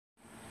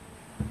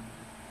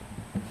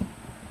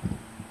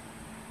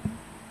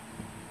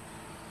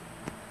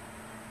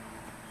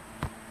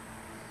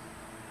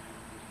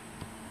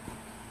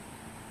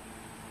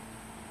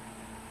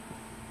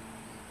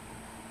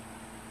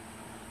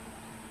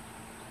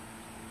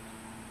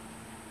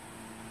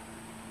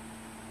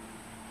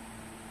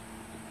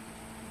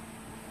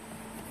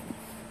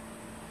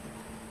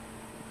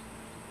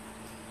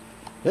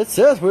It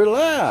says we're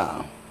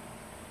live.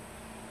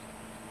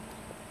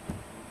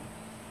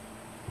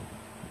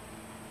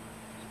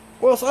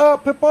 What's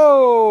up,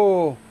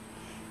 people?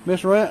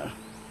 Miss Rand.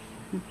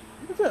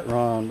 What's that,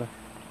 Rhonda?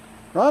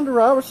 Rhonda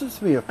Robertson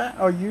Smith, how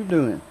are you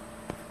doing?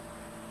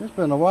 It's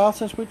been a while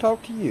since we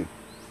talked to you.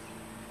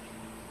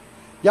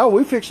 Y'all,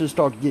 we fixing to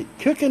start to get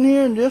cooking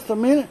here in just a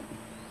minute.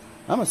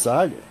 I'm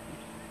excited.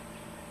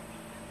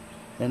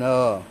 And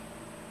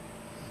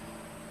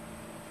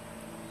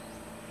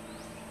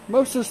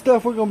most of the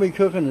stuff we're going to be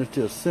cooking is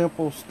just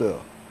simple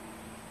stuff.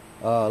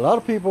 A lot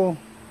of people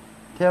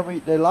tell me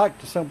they like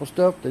the simple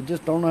stuff, they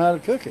just don't know how to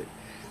cook it.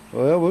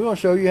 Well, we're going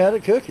to show you how to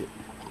cook it.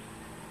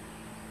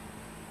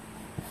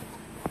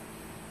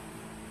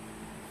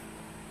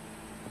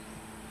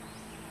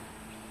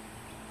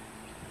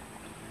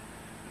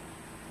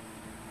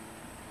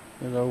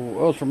 There's old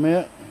ultra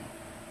mint.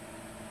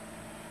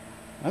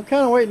 I'm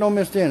kind of waiting on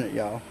Miss Dennett,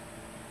 y'all.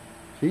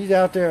 She's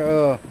out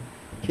there,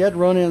 she had to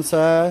run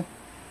inside.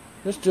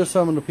 This is just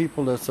some of the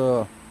people that's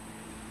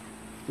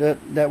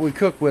that we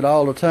cook with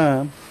all the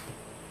time.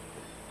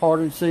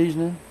 Hardened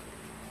seasoning.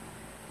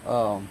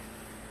 I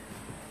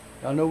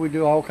know we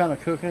do all kind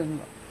of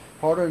cooking.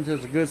 Hardened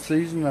is a good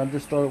season I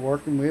just started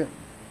working with.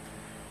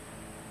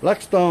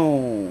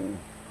 Blackstone.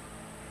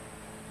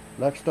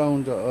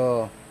 Blackstone's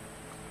a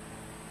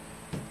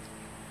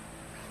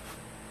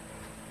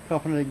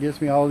company that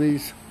gets me all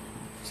these,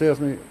 sells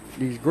me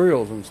these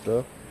grills and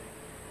stuff.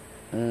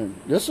 And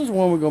this is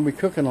one we're going to be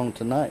cooking on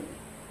tonight.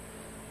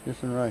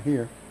 This one right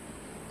here.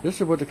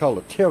 This is what they call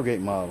a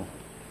tailgate model.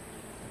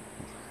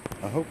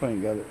 I hope I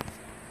ain't got it.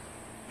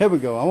 Here we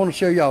go. I want to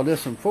show y'all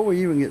this one before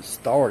we even get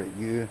started.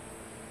 This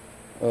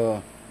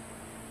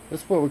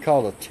is what we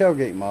call a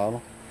tailgate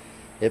model.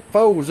 It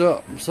folds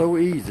up so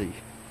easy.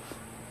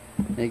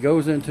 And it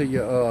goes into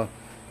your,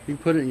 you can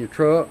put it in your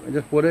truck,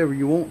 just whatever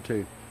you want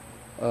to.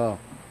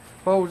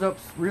 Folds up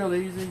real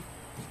easy.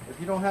 If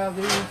you don't have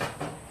these,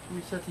 let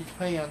me set these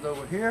pans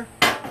over here.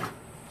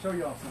 Show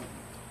y'all something.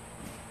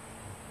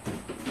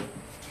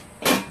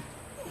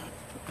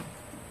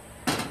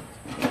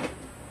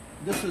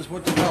 This is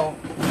what they call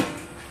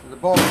the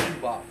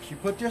barbecue box. You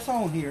put this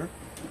on here,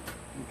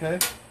 okay,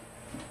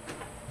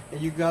 and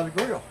you got a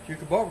grill. You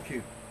can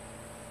barbecue.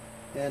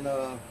 And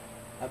I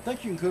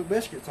think you can cook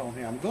biscuits on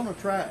here. I'm going to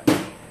try it.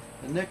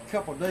 The next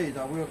couple of days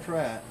I will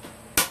try it.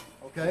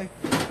 Okay?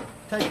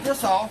 Take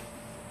this off.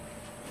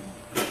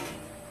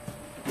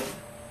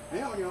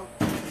 Hang on, y'all.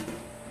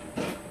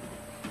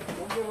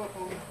 Don't give up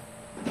on me.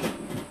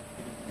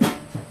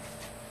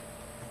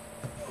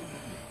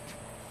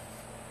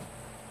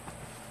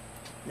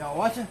 Y'all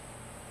watching?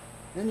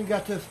 Then you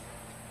got this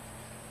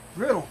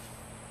griddle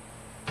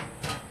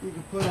you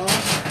can put on.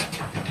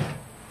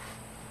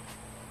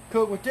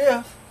 Cook with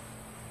this.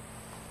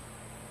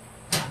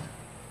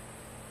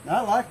 Now,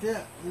 I like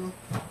that.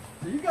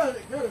 So you got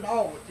it good at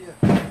all with this.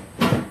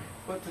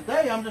 But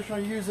today I'm just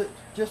going to use it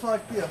just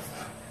like this.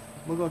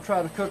 We're going to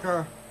try to cook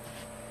our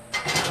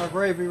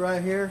gravy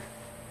right here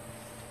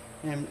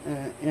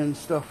and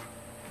stuff.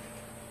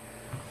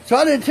 So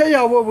I didn't tell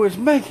y'all what we was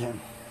making.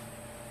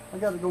 I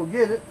got to go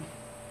get it.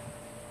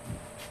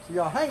 So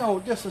y'all hang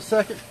on just a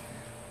second.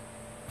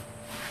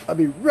 I'll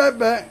be right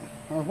back.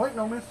 I was waiting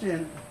on Miss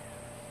Janet.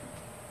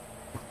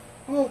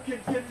 Come on,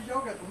 kiddies,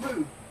 y'all got to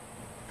move.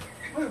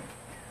 Move.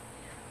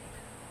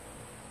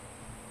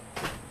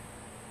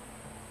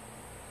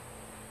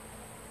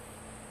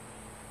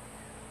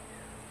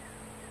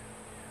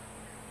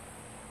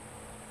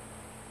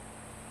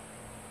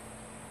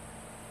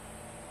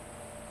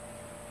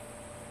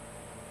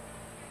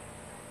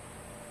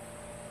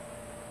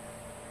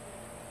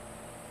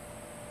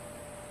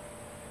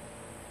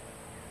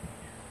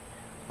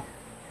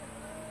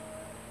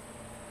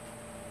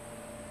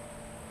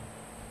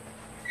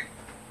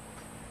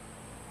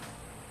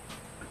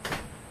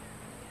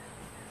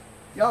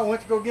 Y'all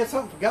went to go get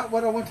something, forgot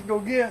what I went to go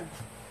get.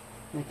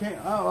 You can't,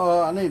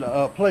 I need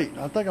a plate.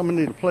 I think I'm going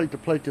to need a plate to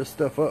plate this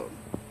stuff up.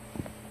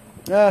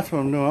 That's what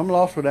I'm doing. I'm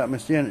lost without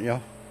Miss Janet,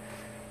 y'all.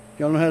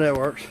 Y'all know how that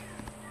works.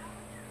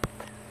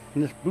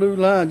 And this blue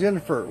line,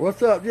 Jennifer.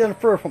 What's up,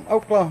 Jennifer from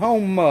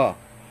Oklahoma?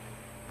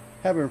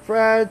 Having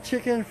fried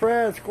chicken,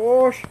 fried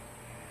squash,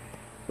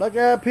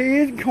 black-eyed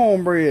peas, and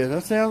cornbread.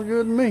 That sounds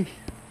good to me.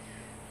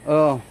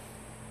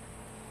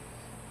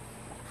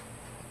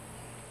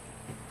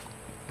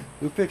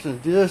 We're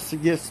fixing just to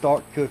get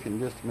started cooking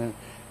just a minute.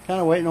 Kind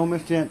of waiting on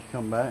Miss Janet to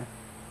come back.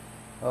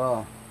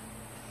 I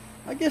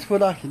guess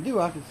what I can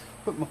do, I can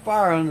put my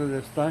fire under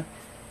this thing.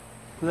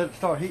 Let it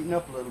start heating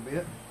up a little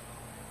bit.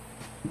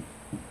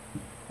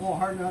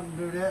 Won't hurt nothing to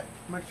do that.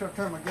 Make sure I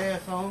turn my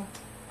gas on.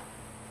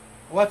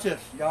 Watch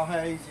this. Y'all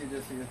how easy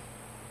this is.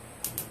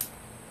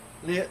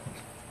 Lit.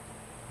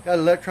 Got an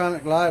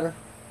electronic lighter.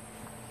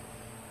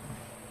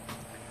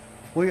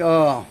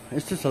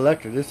 It's just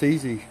electric. It's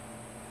easy.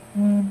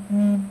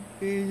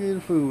 Easy to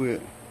fool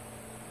with.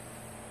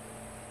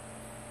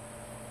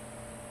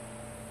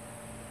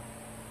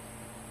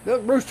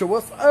 Look, Brewster,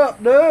 what's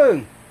up,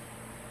 dude?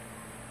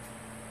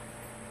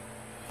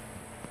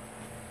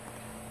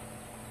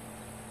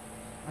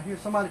 hear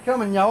somebody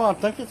coming, y'all. I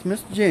think it's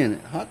Miss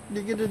Janet. Hot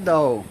diggity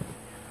dog.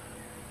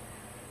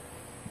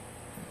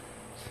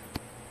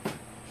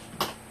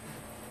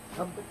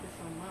 I'll put this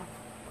on my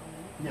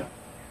phone. Yeah.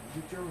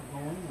 Get yours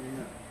going.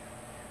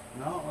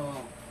 Yeah.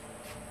 Now,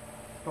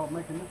 start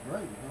making this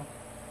gravy, huh?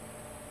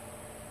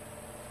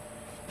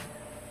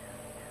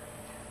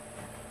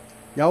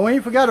 Y'all, we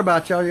ain't forgot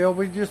about y'all, yo.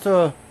 We just,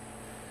 it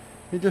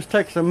just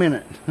takes a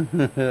minute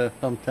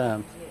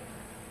sometimes. Yeah.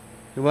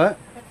 Do what?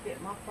 I have to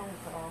get my phone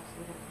cut off so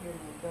we don't hear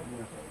any double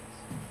Yeah.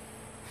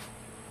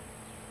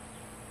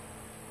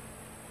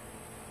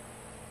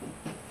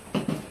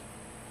 takes.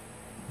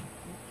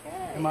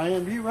 Okay. Am I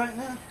in view right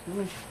now? Let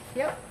me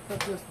Yep. put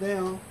this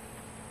down.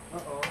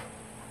 Uh-oh.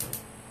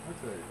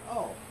 That's it.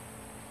 Oh.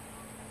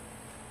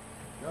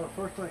 Got the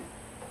first thing.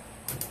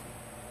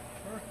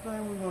 First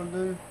thing we're going to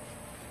do is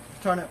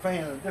turn that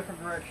fan in a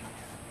different direction.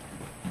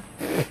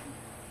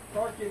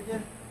 Start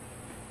kicking.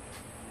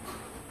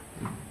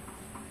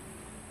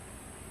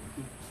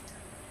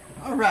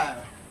 All right.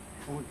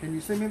 Oh, can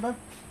you see me, bud?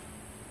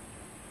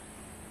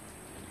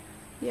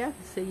 Yeah, I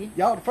can see you.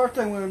 Y'all, the first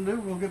thing we're going to do,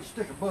 we're going to get a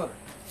stick of butter.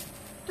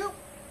 Doop.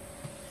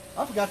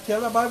 I forgot to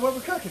tell everybody what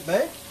we're cooking,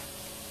 babe.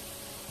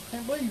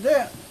 Can't believe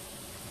that.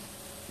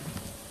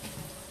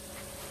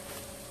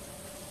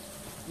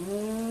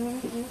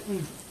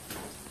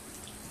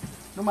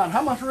 No matter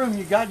how much room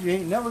you got, you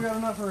ain't never got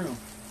enough room.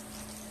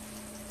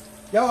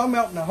 Y'all, I'm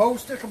melting a whole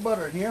stick of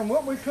butter in here, and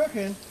what we're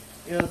cooking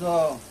is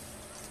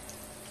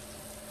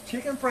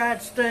chicken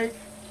fried steak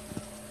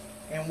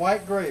and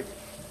white gravy.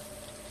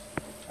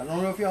 I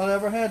don't know if y'all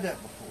ever had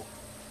that before.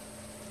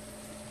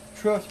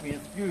 Trust me,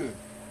 it's good.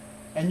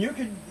 And you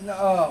could,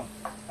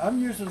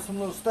 I'm using some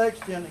little steaks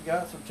then that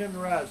got some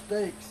tenderized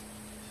steaks,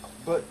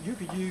 but you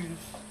could use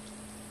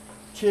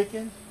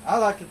chicken. I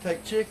like to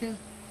take chicken,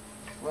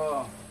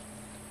 a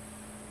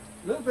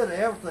little bit of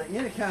everything,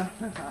 any kind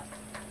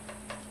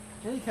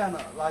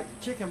of like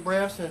chicken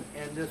breasts, and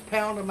just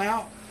pound them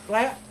out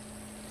flat.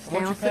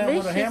 Once you pound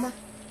with a hammer,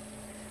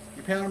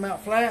 you pound them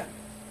out flat,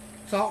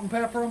 salt and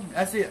pepper them,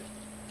 that's it.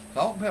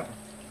 Salt and pepper.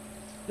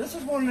 This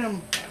is one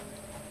of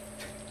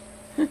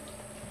them.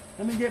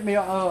 Let me get me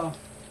some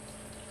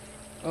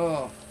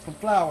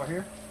flour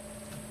here.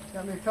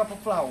 Got me a cup of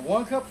flour.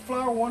 1 cup of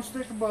flour, 1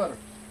 stick of butter.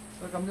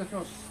 Look, I'm just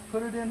going to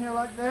put it in here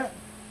like that.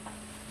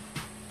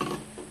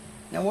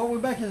 Now what we're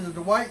making is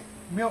the white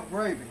milk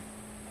gravy.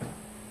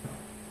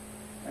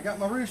 I got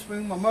my roux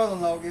spoon my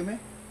mother-in-law gave me.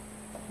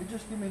 She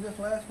just gave me this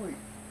last week.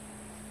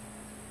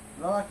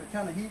 But I like to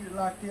kind of heat it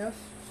like this.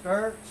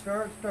 Stir it,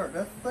 stir it, stir it.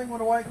 That's the thing with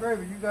the white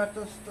gravy. You got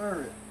to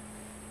stir it.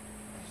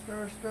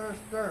 Stir, stir,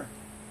 stir.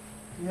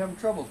 You having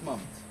troubles,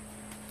 moments?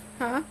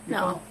 Huh?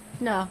 No.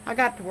 No, I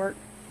got to work.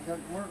 You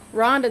got to work?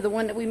 Rhonda, the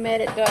one that we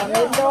met at She was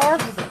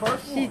Middendorf, the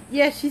first one.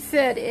 she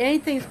said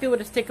anything's good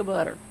with a stick of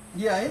butter.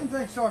 Yeah,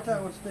 anything starts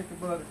out with a stick of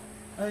butter.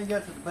 I ain't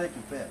got to the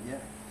bacon fat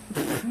yet.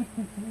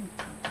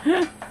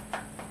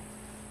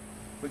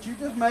 But you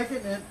just make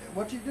it, and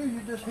what you do, you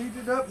just heat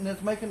it up, and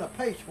it's making a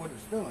paste. What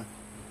it's doing,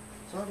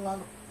 sort of like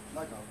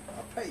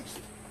a paste.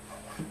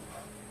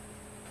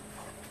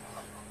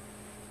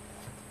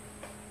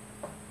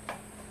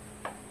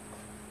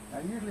 Now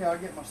usually I'll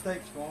get my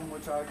steaks going,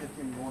 which I'll get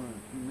them going in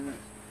a few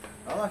minutes.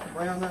 I like to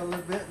brown that a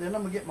little bit, then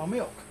I'm gonna get my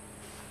milk.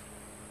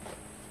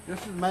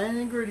 This is main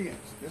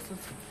ingredients. This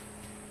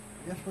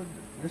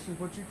is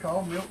what you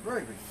call milk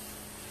gravy.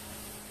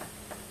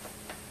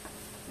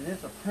 And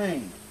it's a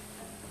pain.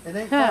 It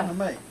ain't fun to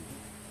make.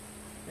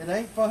 It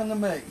ain't fun to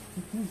make.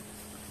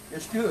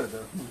 It's good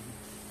though.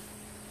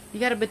 You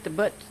got to put the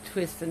butt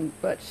twist and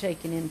butt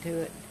shaking into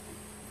it.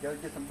 You gotta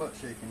get some butt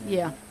shaking.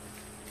 Yeah.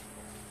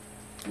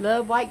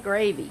 Love white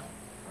gravy.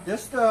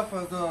 This stuff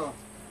is a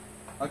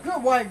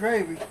good white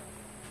gravy.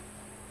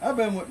 I've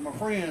been with my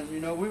friends, you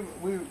know, we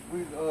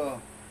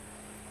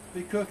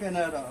be cooking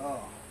at a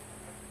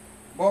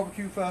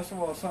barbecue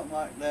festival or something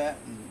like that,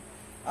 and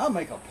I'll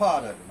make a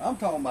pot of it. I'm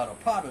talking about a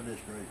pot of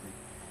this gravy.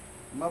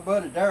 My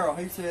buddy Darryl,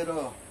 he said,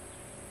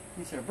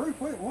 Bruce,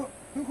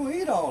 who gonna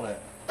eat all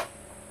that? I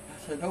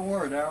said, don't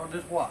worry, Darryl,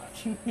 just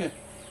watch.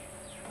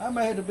 I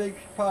made a big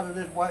pot of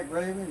this white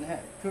gravy and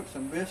cooked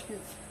some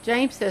biscuits.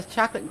 James says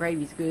chocolate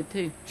gravy's good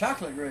too.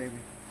 Chocolate gravy.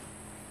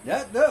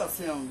 That does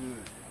sound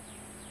good.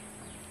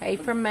 Hey,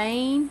 from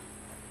Maine.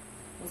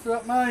 What's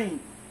up, Maine?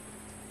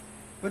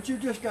 But you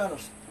just gotta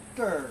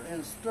stir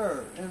and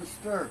stir and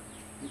stir.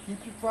 And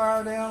keep your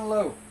fire down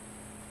low.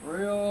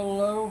 Real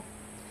low.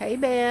 Hey,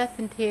 Beth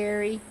and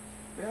Terry.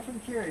 Beth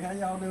and Carrie, how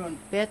y'all doing?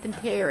 Beth and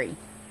Terry.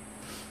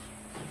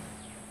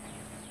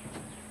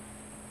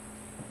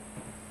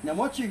 Now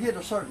once you hit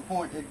a certain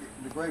point,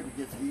 the gravy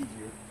gets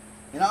easier.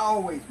 And I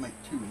always make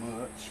too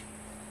much.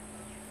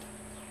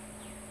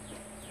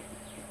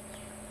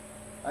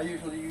 I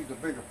usually use a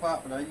bigger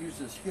pot, but I use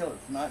this skillet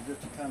tonight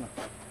just to kind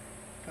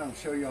of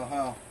show y'all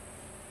how.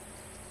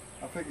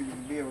 I figured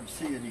you'd be able to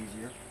see it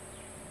easier.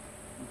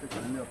 I'm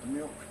fixing to melt the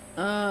milk.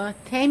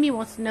 Tammy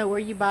wants to know where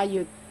you buy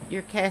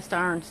your cast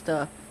iron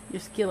stuff,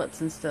 your skillets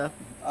and stuff.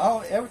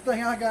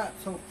 Everything I got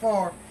so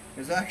far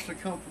has actually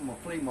come from a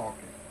flea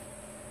market.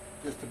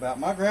 Just about.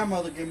 My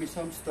grandmother gave me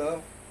some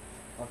stuff,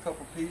 a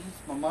couple pieces.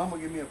 My mama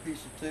gave me a piece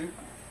or two.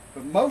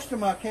 But most of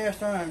my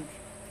cast irons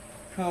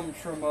comes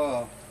from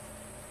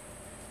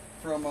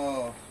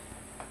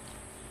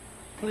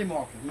flea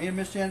market. Me and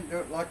Miss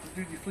Janet like to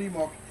do the flea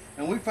market.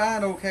 And we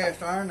find old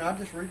cast iron, and I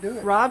just redo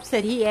it. Rob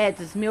said he adds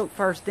his milk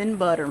first, then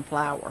butter and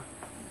flour.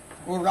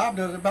 Well, Rob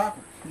does it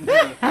backwards.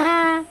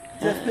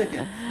 Just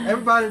picking.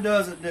 Everybody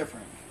does it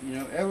different. You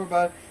know,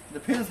 everybody,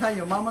 depends how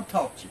your mama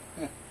taught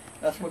you.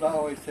 That's what I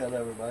always tell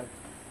everybody.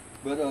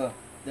 But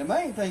the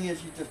main thing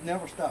is you just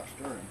never stop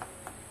stirring.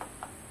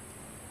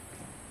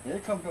 And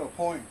it comes to a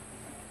point,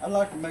 I'd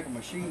like to make a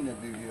machine that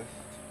do this.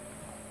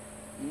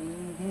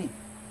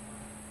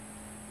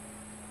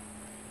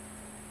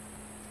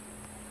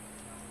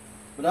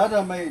 But I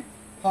done made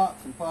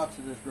pots and pots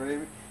of this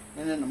gravy.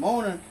 And in the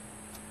morning,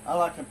 I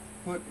like to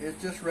put,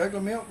 it's just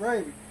regular milk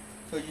gravy.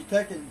 So you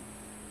take and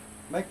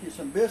make you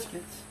some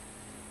biscuits,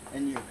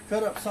 and you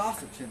cut up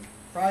sausage and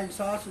fry your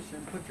sausage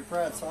and put your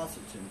fried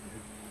sausage in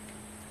it.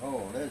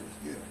 Oh, that is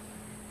good.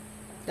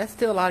 That's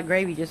still a lot of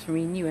gravy just for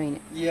me and you, ain't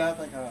it? Yeah, I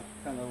think I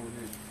kind of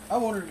overdid. I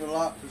wanted a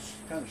lot to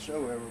kind of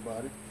show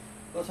everybody.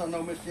 Plus, I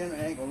know Miss Jenna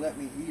ain't gonna let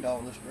me eat all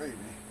this gravy.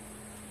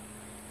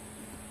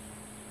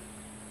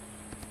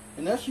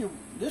 And that's your.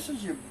 This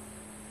is your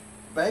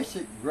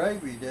basic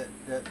gravy that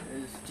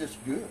is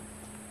just good.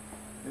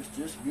 It's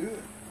just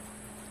good.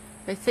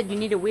 They said you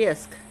need a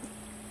whisk.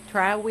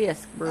 Try a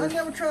whisk, Bruce. I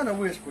never tried a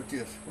whisk with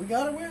this. We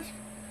got a whisk?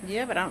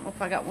 Yeah, but I don't know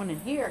if I got one in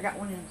here. I got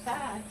one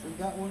inside. We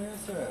got one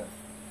inside.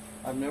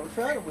 I've never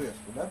tried a whisk,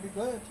 but I'd be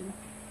glad to.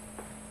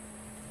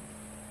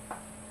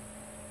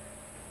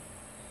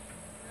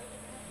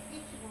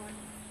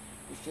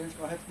 Miss Jen's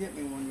gonna have to get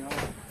me one,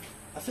 y'all.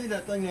 I see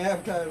that thing they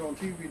advertise on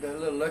TV, that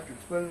little electric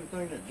spoon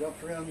thing that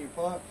jumps around your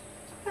pot.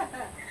 You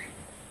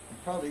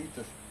probably eat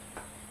the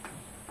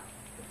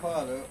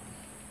pot up.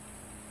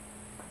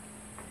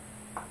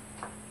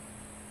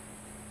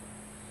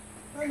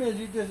 I mean,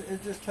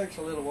 it just takes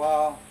a little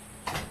while.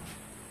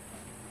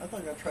 I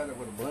think I tried it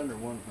with a blender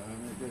one time.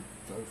 It did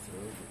so.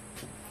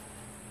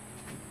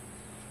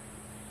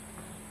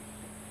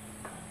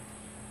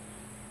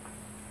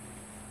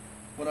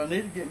 What I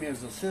need to get me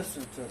is an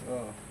assistant to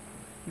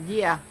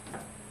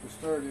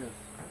stir this.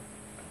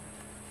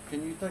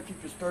 Can you think you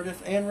can stir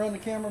this and run the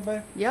camera,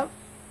 babe? Yep.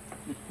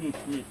 Use Or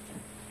a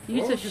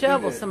we could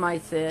shovel, do that. somebody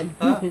said.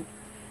 Huh?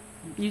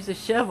 Use a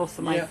shovel,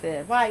 somebody Yeah.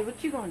 said. Why?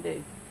 What you gonna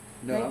do?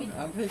 No, Maybe?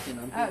 I'm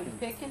picking. Oh, you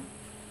picking?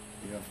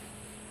 Yeah.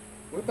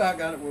 We about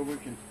got it where we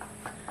can.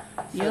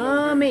 set it here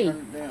Yummy.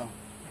 and turn it down.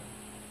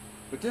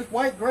 But this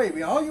white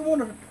gravy, all you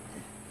want to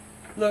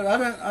look.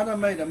 I done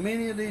made a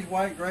many of these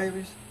white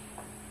gravies,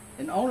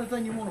 and the only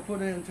thing you want to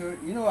put into it,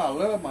 you know, I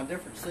love my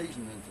different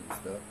seasonings and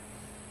stuff.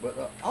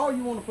 But all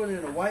you want to put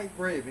in a white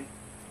gravy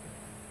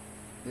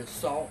is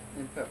salt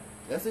and pepper.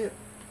 That's it.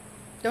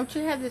 Don't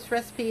you have this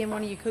recipe in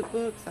one of your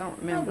cookbooks? I don't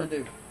remember. Probably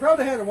do.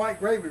 Probably had a white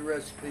gravy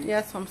recipe.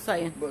 Yeah, that's what I'm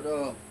saying. But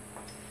yeah,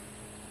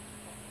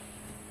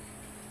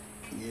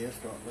 it's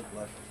starting to look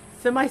like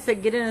it. Somebody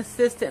said get an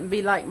assistant and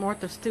be like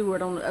Martha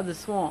Stewart on of the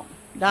Swamp.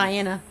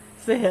 Diana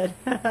said.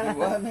 You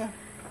what now?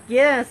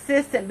 Get an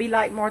assistant and be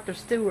like Martha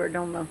Stewart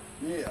on the.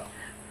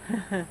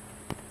 Yeah.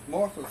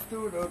 Martha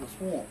Stewart of the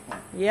Swamp. Huh?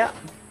 Yep.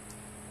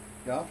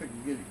 Yeah, I think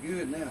you get it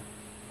good now.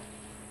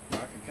 I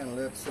can kind of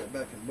let it sit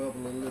back and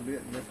bubble a little bit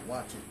and just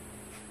watch it.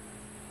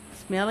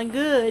 Smelling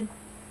good.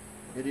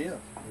 It is. It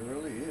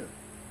really is.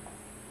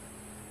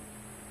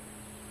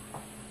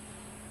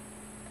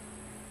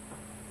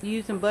 You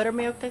using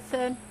buttermilk, they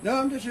said? No,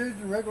 I'm just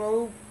using regular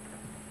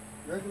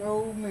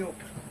old milk.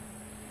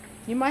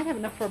 You might have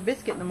enough for a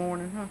biscuit in the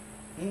morning, huh?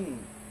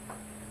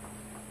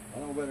 I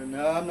know better.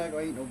 No, I'm not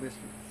going to eat no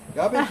biscuit.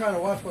 Y'all been trying to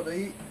watch what I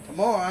eat.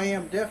 Tomorrow I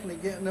am definitely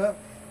getting up.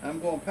 I'm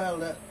going to paddle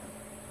that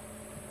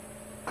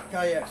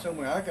kayak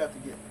somewhere. I got to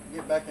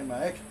get back in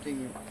my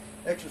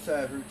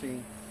exercise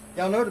routine.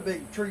 Y'all know the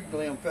big tree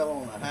limb fell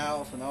on the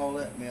house and all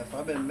that mess.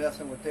 I've been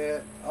messing with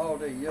that all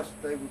day.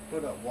 Yesterday we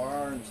put up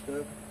wire and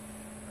stuff.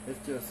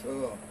 It's just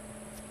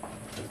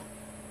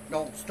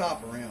don't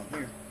stop around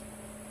here.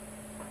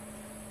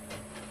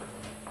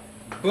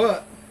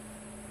 But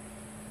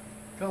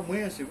come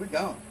Wednesday, we're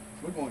gone.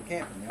 We're going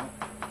camping, y'all.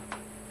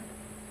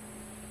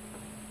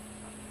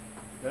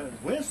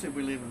 Wednesday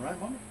we're leaving, right,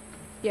 Mama?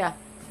 Yeah.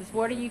 Says,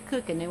 what are you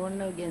cooking? They want to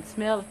know again.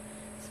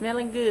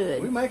 Smelling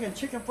good. We're making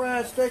chicken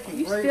fried steak and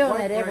You white spilling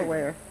that gravy.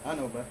 everywhere. I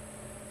know, but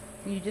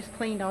You just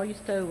cleaned all your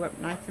stove up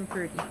nice and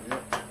pretty.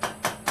 yep.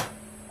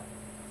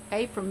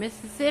 Hey, from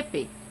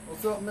Mississippi.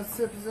 What's up,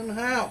 Mississippi's in the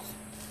house?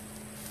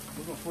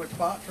 We're gonna switch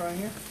pots right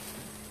here.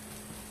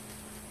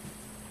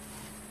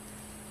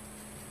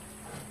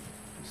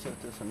 Set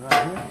this one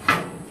right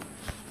here.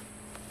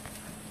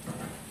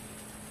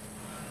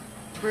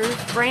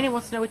 Bruce, Brandon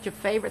wants to know what your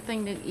favorite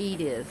thing to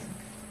eat is.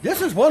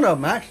 This is one of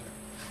them, actually.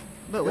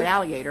 But with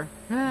alligator.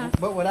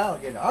 But with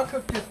alligator. I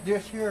cooked this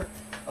dish here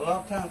a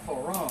long time for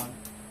Ron.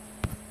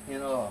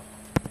 And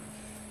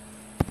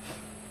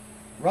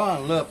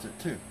Ron loves it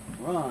too.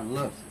 Ron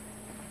loves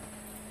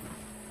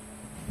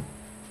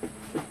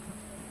it.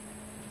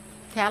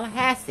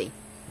 Tallahassee.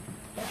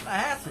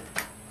 Tallahassee.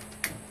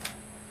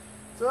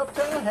 What's up,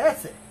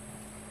 Tallahassee?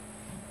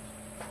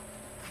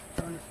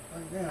 Turn this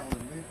thing down a little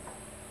bit.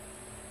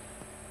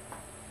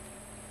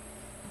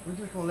 We're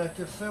just gonna let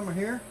this simmer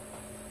here.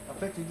 I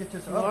think you get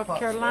this other North pot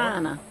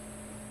Carolina.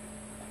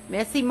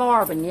 Messy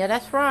Marvin. Yeah,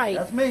 that's right.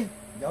 That's me.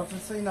 Y'all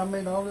just seen I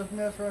made all this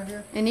mess right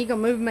here? And he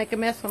gonna move and make a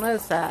mess on the other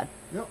side.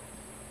 Yep.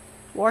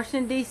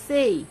 Washington,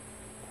 D.C.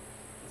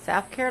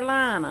 South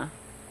Carolina.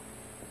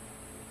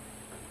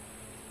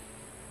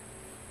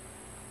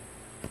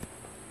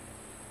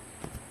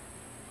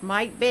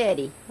 Mike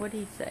Betty. What did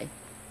he say?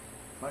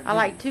 I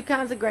like 2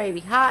 kinds of gravy,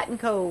 hot and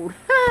cold.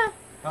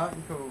 Hot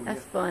and cold.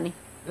 That's yeah. funny.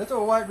 This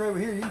old white gravy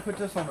here, you can put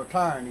this on the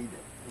tire and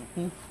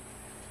eat it.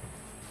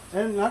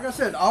 And like I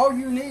said, all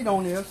you need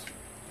on this,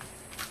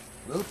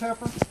 little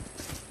pepper,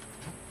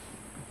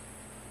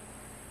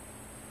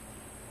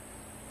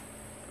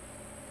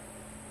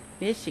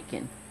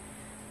 Michigan.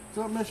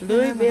 what's up, Michigan,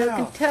 Louisville, in the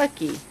house.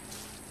 Kentucky.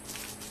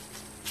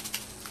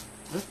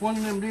 That's one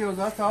of them deals,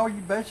 that's all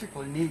you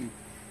basically need.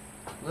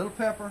 Little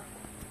pepper.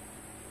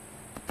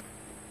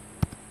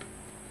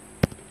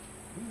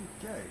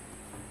 Okay.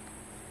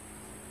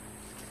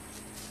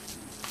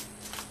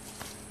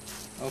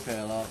 Okay,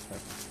 I lost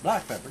pepper.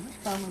 Black pepper,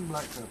 just common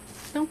black pepper.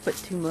 Don't put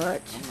too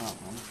much. I'm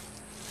not, Mama.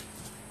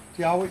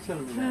 She always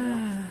telling me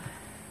that.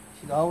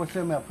 She'd always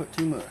tell me I put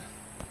too much.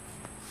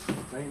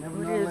 They ain't never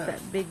What done is that.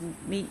 that big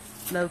meat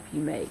loaf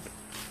you make?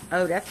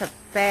 Oh, that's a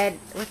fat.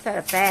 What's that?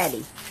 A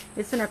fatty.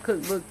 It's in our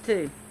cookbook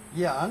too.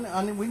 Yeah,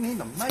 we need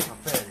to make a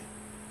fatty.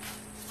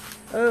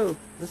 Oh,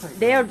 This ain't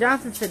Dale no-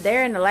 Johnson said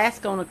they're in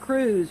Alaska on a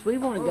cruise. We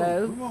want to We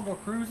go. want to go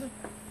cruising.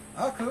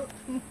 I'll cook.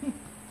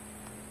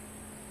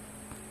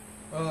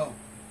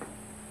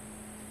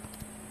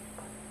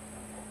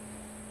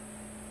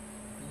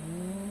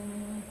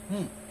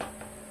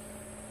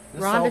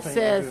 This Rhonda salt ain't no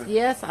says, good.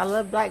 yes, I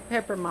love black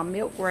pepper in my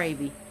milk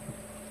gravy.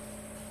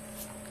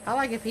 I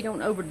like if you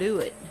don't overdo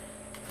it.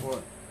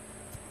 What?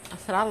 I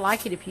said, I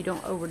like it if you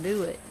don't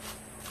overdo it.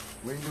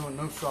 We ain't doing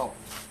no salt.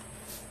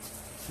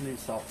 You need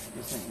salt.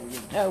 This ain't no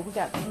good. Oh, we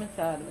got some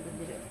inside of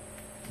it.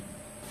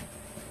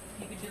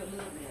 You could do a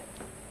little bit.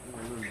 A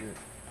little bit.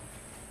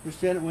 Miss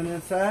Janet went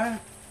inside,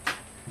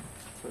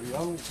 so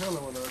y'all don't tell her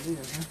what I did,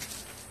 huh?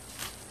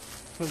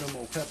 Put a little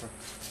more pepper.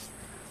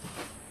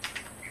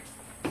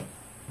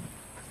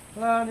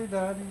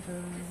 La-di-da-di-da.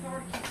 It's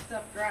hard to keep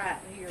stuff dry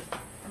here.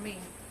 I mean,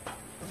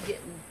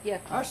 getting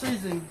yucky. Our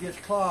season gets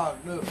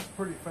clogged up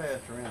pretty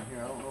fast around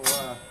here. I don't know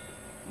why.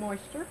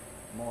 Moisture.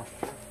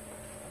 Moisture.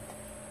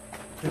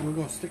 Okay, we're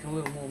going to stick a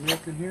little more milk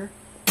in here.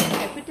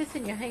 Okay, put this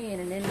in your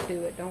hand and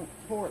into it. Don't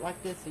pour it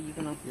like this, or you're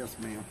gonna Yes,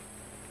 ma'am.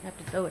 have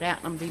to throw it out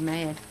and I'm gonna be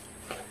mad.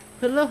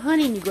 Put a little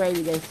honey in your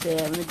gravy, they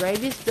said. When the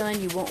gravy is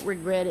done, you won't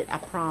regret it, I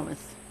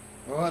promise.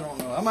 Well, I don't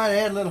know. I might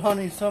add a little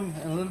honey some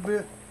in a little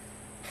bit,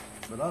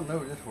 but I know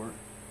this works.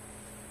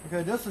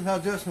 Okay, this is how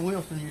Justin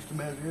Wilson used to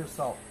measure his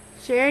salt.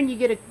 Sharon, you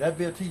get That'd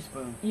be a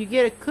teaspoon.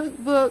 a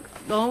cookbook.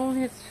 Go on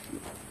his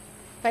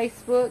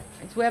Facebook,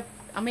 his web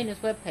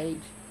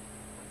page,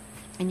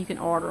 and you can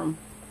order them.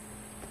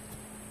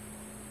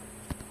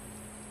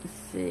 Let's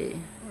see.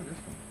 Oh, this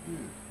one's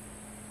good.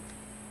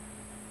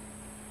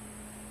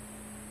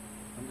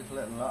 I'm just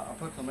letting I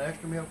put some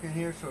extra milk in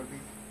here so it'd be.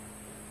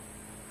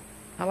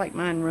 I like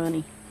mine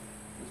runny.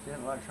 Just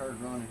didn't like hers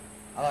running.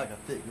 I like a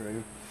thick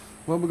gravy.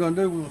 What we're gonna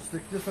do? We're gonna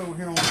stick this over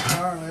here on the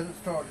fire and let it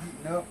start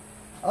heating up.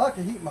 I like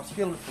to heat my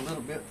skillets a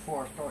little bit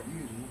before I start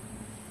using them.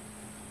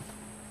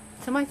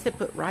 Somebody said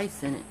put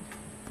rice in it.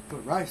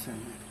 Put rice in it.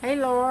 Hey,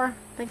 Laura.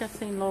 I think I've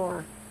seen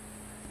Laura.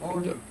 Or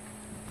do.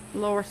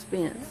 Laura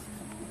Spence.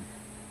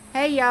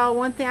 Hey, y'all.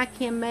 One thing I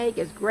can make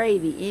is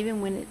gravy, even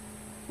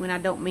when I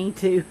don't mean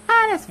to.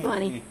 Ah, that's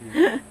funny.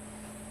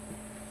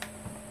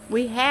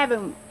 We have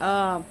them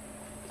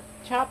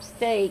chopped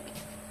steak,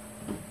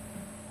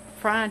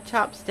 frying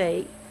chopped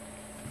steak,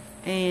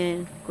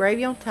 and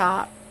gravy on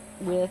top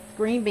with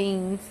green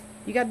beans.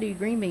 You got to do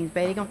green beans,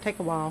 baby. They're gonna take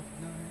a while.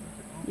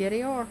 Yeah,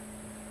 they are.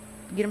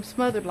 Get them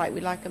smothered like we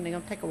like them. They're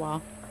gonna take a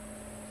while.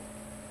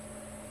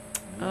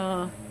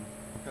 Okay.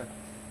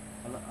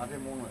 I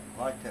didn't want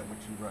to like that with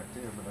you right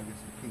there, but I guess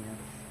I can.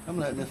 I'm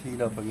letting this heat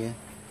up again.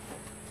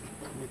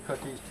 Let me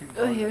cut these two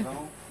Oh, yeah. parts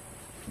off.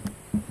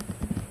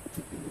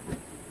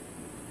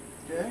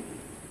 Okay.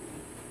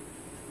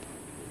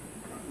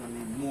 I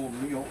need more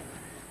milk.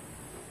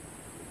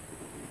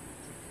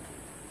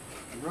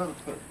 I'd rather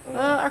put.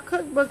 Our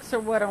cookbooks are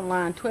what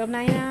online?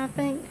 $12.99, I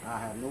think. I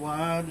have no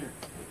idea.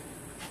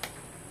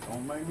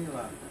 Don't make me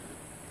lie.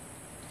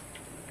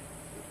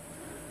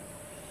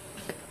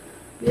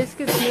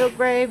 Biscuits, milk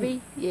gravy,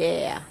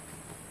 yeah.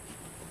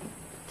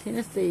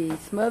 Tennessee,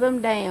 smother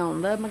them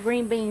down. Love my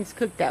green beans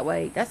cooked that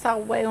way. That's the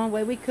only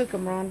way we cook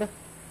them, Rhonda.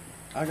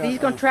 He's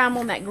gonna try them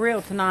on that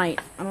grill tonight.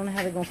 I don't know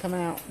how they're gonna come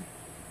out.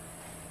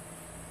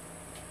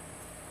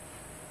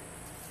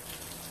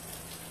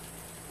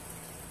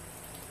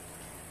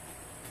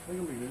 They're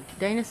gonna be good.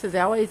 Dana says they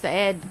always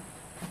add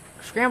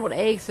scrambled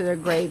eggs to their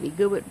gravy.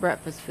 Good with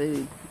breakfast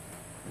food.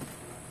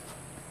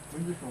 We're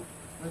just gonna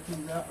let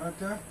these out right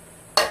there.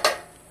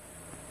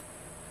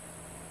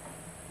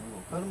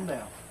 Put them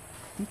down.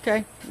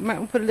 Okay. You might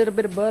want to put a little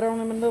bit of butter on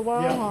them in a little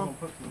while. Yeah, I'm huh? gonna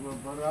put some little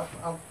butter.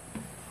 I'll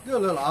do a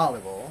little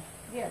olive oil.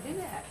 Yeah, do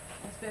that.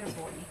 That's better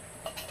for you.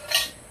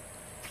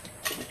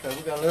 Okay,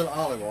 we got a little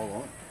olive oil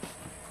on it.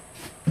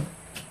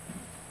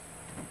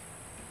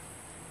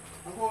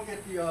 I'm gonna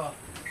get the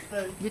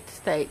steak. Get the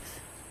steaks.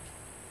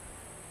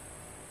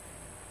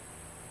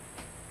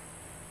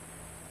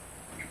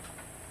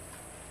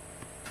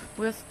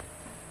 Well,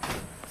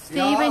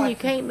 Steven, you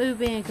can't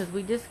move in because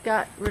we just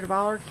got rid of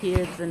all our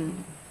kids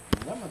and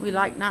we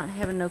like not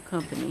having no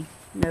company.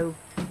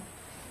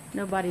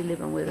 Nobody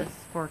living with us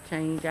for a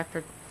change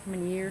after how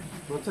many years?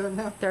 What's that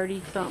now?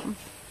 30 something.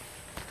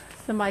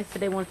 Somebody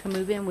said they wanted to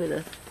move in with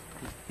us.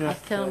 I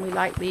was telling them we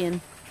like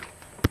being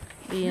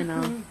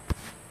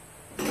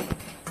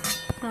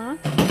huh?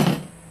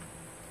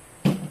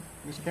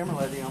 Miss Camera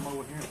Lady, I'm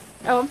over here.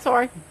 Oh, I'm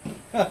sorry.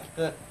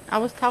 I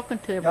was talking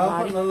to Y'all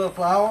everybody. putting a little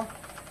flour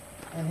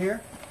in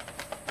here.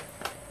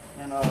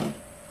 And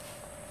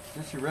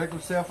just your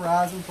regular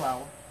self-rising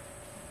flour.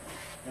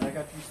 And I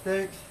got these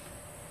steaks.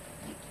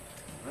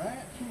 Right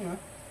here.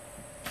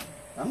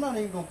 I'm not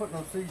even gonna put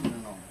no seasoning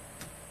on them.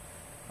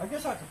 I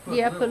guess I could put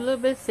Yeah, put a little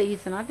bit of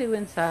season. I do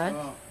inside.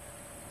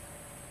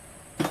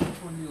 Which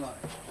one do you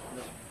like?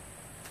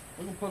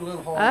 We're gonna put a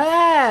little hard.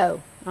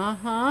 Oh,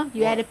 uh-huh.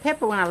 You What? added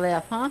pepper when I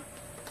left, huh?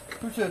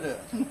 Who said that?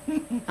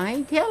 I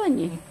ain't telling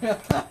you.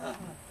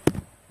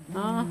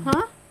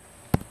 Uh-huh.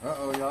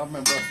 Uh-oh, y'all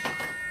remember.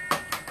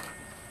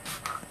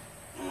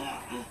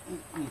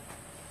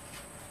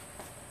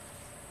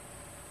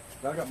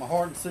 I got my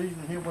hardened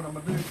seasoning here. What I'm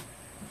gonna do?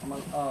 I'm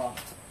gonna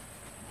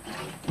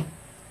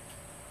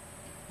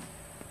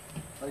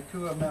lay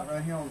 2 of them out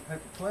right here on the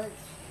paper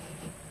plates.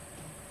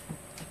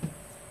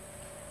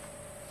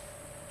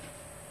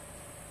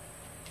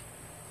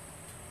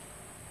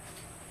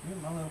 Here,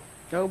 my little.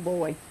 Oh,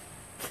 boy.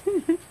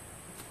 Don't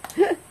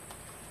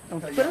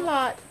Okay, put a y'all.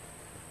 lot.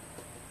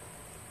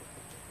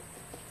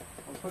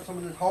 I'll put some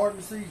of this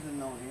hardened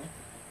seasoning on here.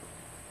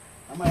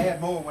 I'm gonna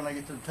add more when I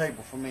get to the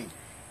table for me.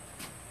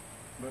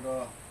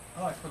 But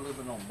I like to put a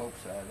little bit on both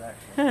sides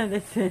actually.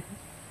 That's it.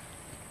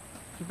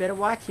 You better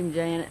watch him,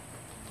 Janet.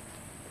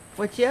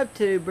 What you up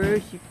to,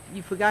 Bruce?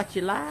 You forgot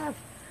you live?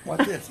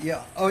 Watch this,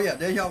 yeah. Oh yeah,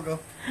 there y'all go.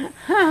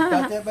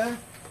 Got that back?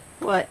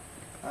 What?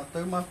 I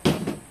threw my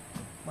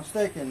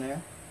steak in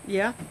there.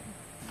 Yeah.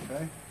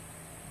 Okay.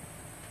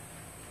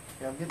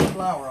 Gotta get the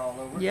flour all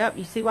over it. Yep.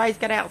 You see why he's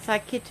got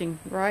outside kitchen,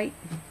 right?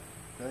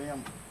 Okay,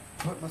 I'm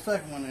putting my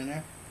second one in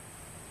there.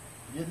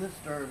 Getting it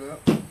stirred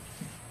up.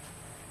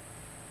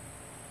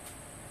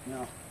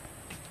 Now,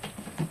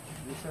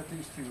 we'll set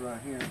these 2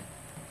 right here.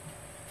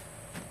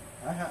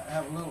 I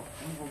have a little,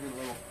 let me go get a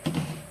little,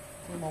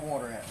 where my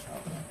water at?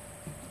 Okay.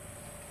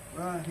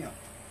 Right here.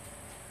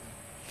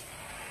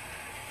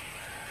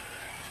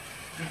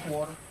 Just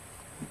water.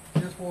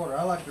 Just water.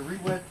 I like to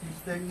re-wet these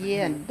steaks.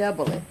 Yeah, again. and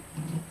double it.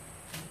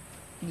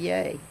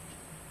 Yay.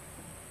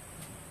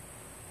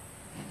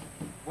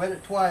 Wet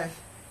it twice.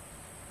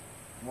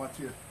 Watch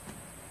this.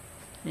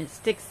 And it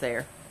sticks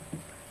there.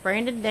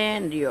 Brandon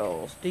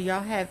Daniels, do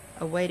y'all have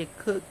a way to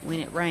cook when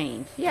it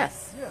rains?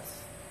 Yes.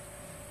 Yes.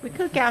 We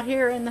cook out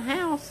here in the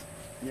house.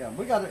 Yeah,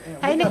 we got it.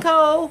 Hey,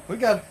 Nicole. We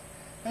got it.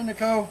 Hey,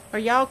 Nicole. Are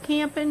y'all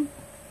camping?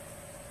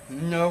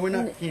 No, we're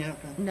not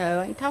camping.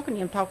 No, I ain't talking to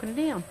you. I'm talking to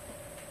them.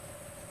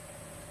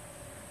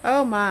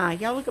 Oh, my.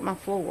 Y'all look at my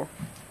floor.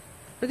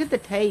 Look at the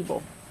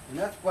table. And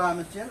that's why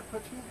Miss Janet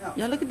puts me out.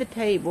 Y'all look at the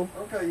table.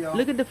 Okay, y'all.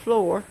 Look at the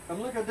floor.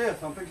 Come look at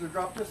this. I'm fixing to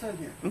drop this in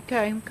here.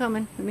 Okay, I'm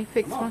coming. Let me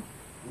fix Come on. one.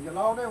 You get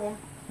all that one.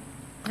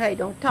 Hey,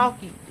 don't talk.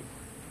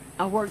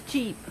 I work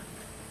cheap.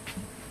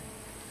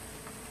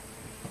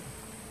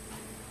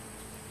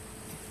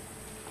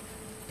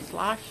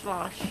 Slosh,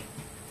 slosh.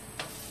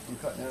 I'm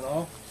cutting that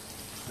off.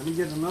 Let me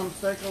get another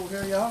steak over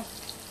here, y'all.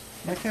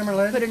 That camera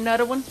lady. Put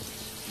another one.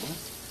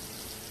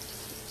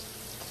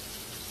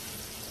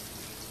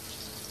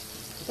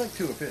 I think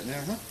 2 will fit in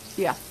there, huh?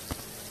 Yeah.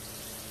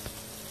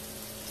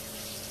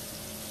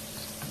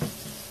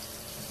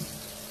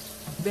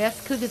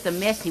 Best cook is a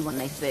messy one,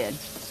 they said.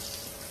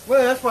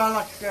 Well, that's why I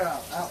like to get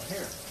out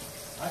here.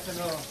 I can,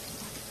 oh,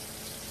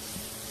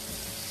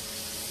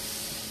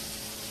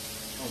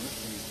 this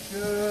is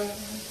good.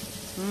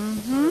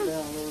 Mm-hmm. Put it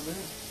down a little bit.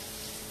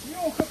 You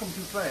don't cook them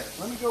too fast.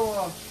 Let me go,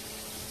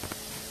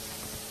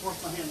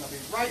 wash my hands. I'll be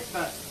right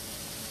back.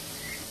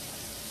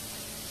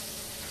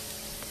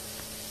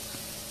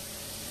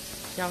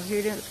 Y'all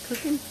hear that it's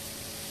cooking?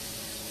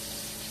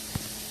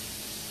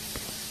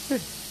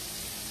 Good.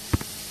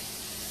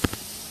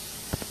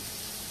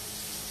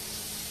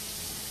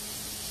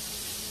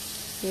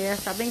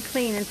 Yes, I've been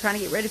cleaning, trying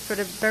to get ready for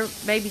the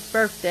baby's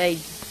birthday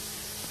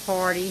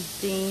party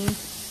theme.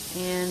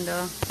 And,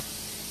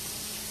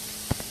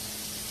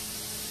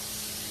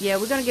 yeah,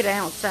 we're going to get an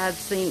outside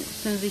sink as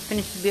soon as we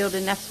finish the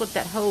building. That's what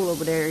that hole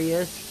over there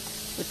is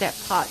with that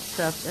pot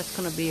stuff. That's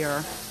going to be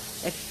our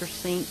extra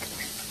sink.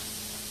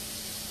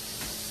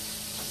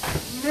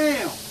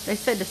 Now. They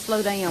said to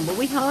slow down, but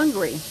we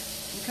hungry.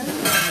 Okay,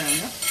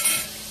 now.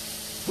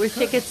 Wish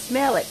they could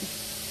smell it.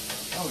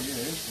 Oh yeah,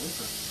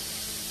 it's a.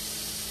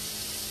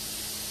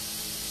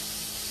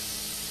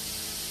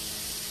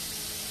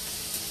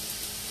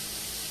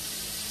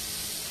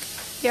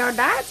 Yeah, our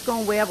diet's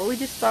going well, but we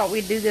just thought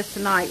we'd do this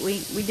tonight.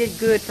 We did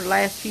good for the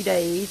last few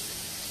days,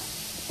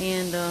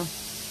 and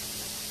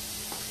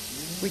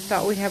we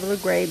thought we'd have a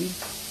little gravy.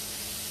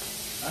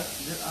 I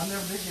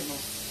never did get no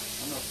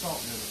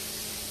salt, did I?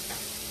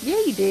 Yeah,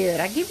 you did.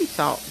 I give you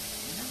salt.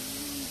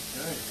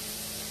 Okay.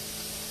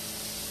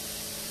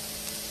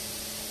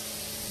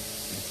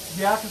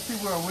 Yeah, I can see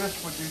where a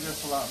whisk would do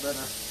this a lot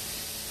better.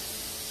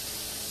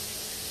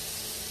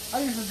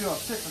 I usually do a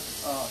stick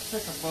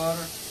of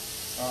butter,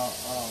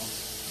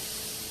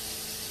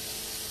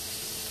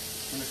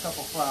 and a cup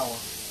of flour,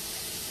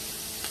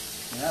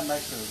 and that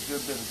makes a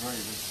good bit of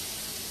gravy.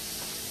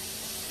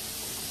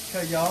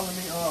 Okay, y'all, let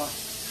me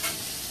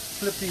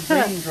flip these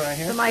beans right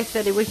here. Somebody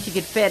said they wish you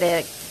could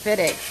FedEx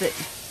it.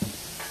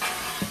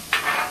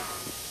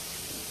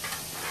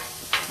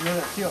 You know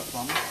that tilts,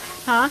 Mama?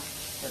 Huh?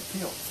 That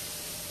tilts.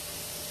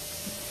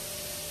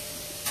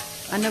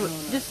 I know.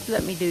 Just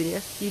let me do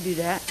this. You do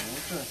that.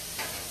 Okay.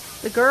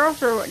 The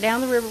girls are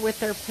down the river with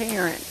their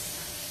parents.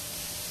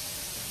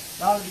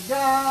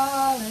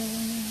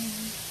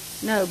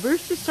 No,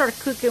 Bruce just started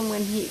cooking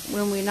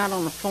when we're not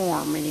on the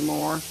farm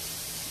anymore.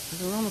 Because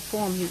when we're on the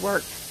farm, he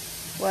worked,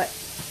 what,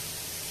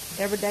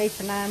 every day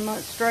for 9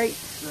 months straight?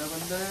 7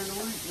 days a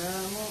week,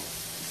 9 months.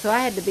 So I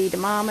had to be the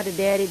mama, the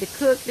daddy, the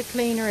cook, the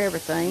cleaner,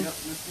 everything. Yep,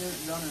 Miss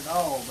Janet done it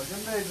all, but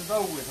them days is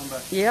over with, I'm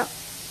back. Yep.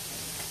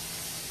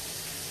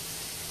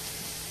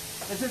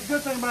 It's just a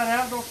good thing about the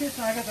outdoor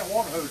kitchen, I got that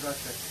water hose right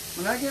there.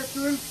 When I get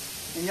through,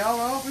 and y'all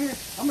are off here,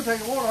 I'm going to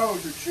take the water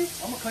hose and shoot,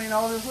 I'm going to clean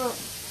all this up.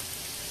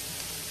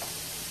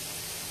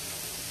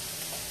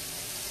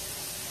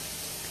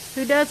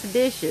 Who does the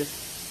dishes?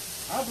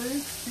 I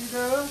do. She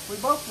does. We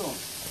both do them.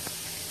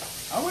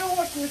 I will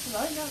wash dishes.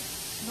 I ain't got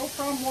no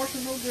problem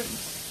washing no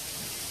dishes.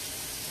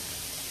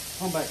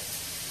 Come back.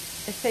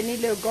 They say need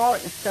a little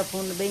garlic and stuff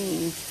on the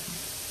beans.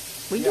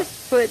 We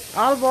just put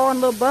olive oil and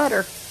a little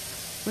butter.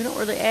 We don't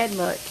really add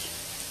much.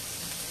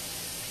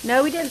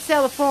 No, we didn't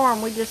sell the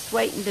farm. We're just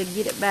waiting to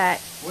get it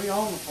back. We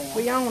own the farm.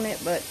 We own it,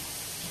 but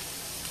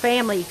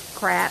family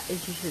crap,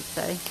 as you should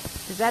say.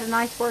 Is that a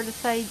nice word to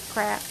say,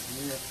 crap?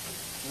 Yeah.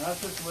 In our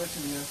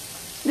situation, yes.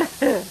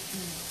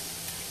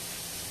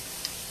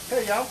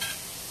 Okay, y'all.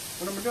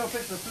 What I'm going to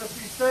fix is flip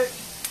these steaks.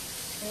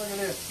 Look at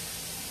this.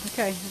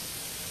 Okay.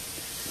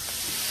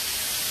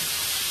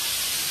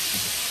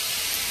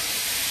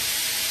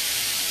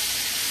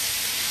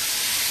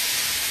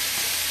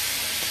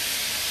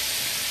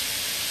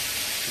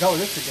 Oh,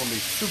 this is going to be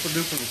super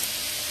duper.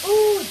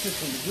 Ooh, it's just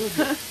going to be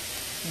good.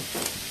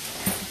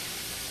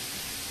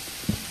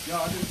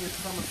 Y'all, I just get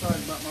so excited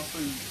about my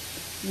food.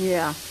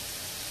 Yeah.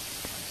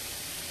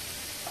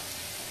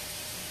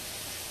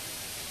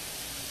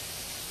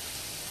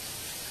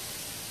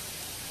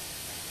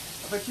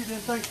 I bet you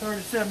didn't think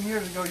 37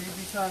 years ago you'd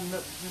be signing up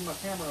to do my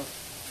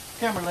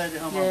camera lady.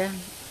 Yeah.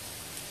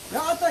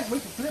 Yeah, I think we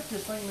can flip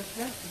this thing, Miss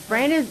Jackson.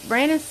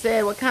 Brandon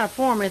said what kind of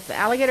form? It's the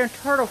alligator and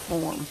turtle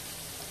form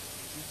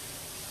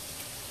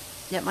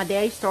that my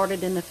daddy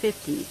started in the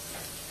 50s.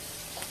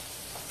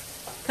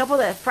 A couple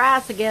that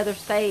fries together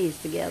stays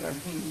together.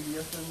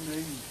 Yes,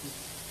 indeed.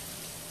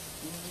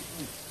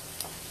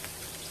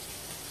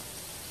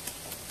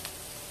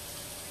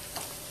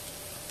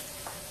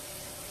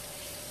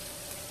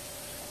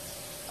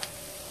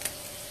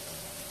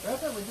 I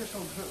thought we just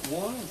gonna put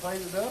one and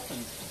fade it up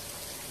and.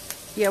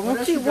 Yeah,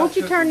 won't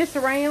you turn this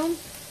around?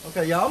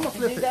 Okay, y'all, I'm gonna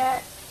flip do it.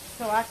 that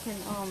so I can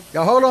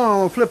Y'all hold on, I'm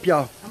gonna flip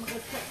y'all. I'm gonna go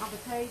check my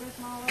potatoes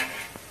and all that.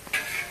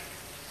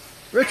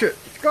 Richard,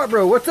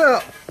 Scarborough, what's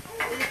up?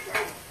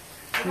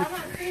 Have I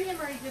not seen him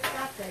or he just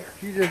got there?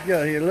 He just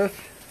got here. Let's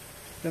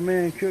the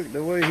man cook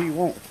the way he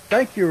wants.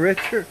 Thank you,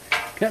 Richard.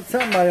 Got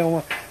somebody on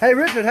one. Hey,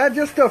 Richard, how'd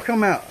your stuff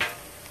come out?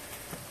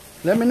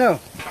 Let me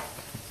know.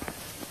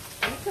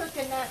 We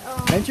cooking that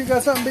Ain't you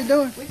got something to be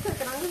doing? we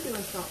cooking. I'm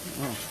doing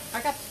something. Oh.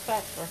 I got the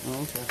spatula.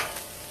 Oh, okay.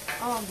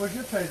 Where's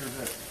your taters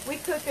at? We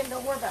cooking.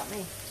 Don't worry about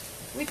me.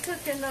 We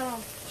cooking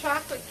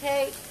chocolate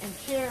cake and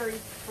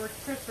cherries for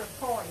Christmas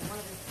party. One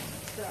of this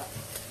stuff.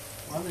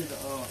 I need to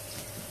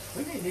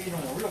we need to eat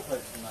on a real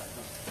place tonight,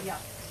 huh? Yeah.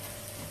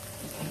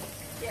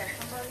 Yes,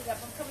 I'm hurrying up.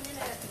 I'm coming in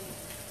after you.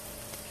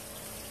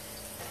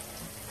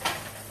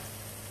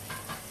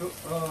 So,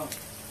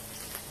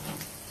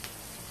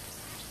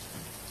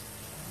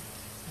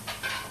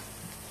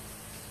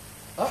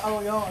 uh-oh,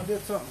 y'all, I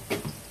did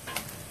something.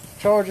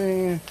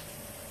 Charging,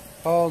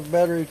 pause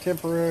battery,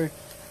 temporary,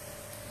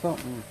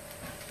 something.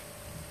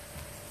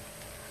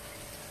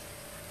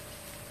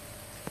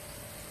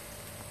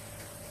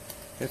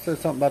 It said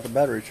something about the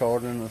battery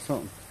charging or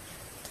something.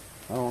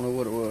 I don't know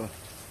what it was.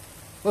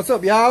 What's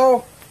up,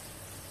 y'all?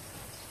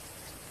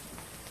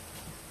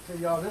 Hey,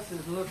 y'all, this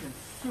is looking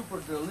super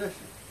delicious.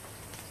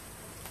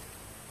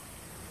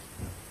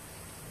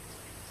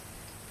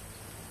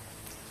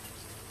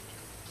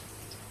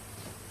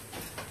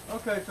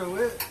 Okay, so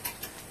it.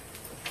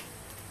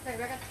 Hey, I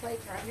got the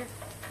plates right here.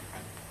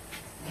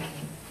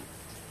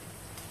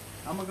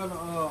 I'm gonna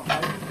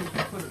I usually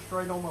just put it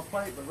straight on my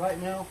plate, but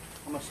right now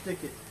I'm gonna stick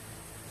it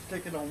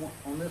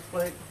on this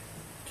plate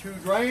to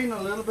drain a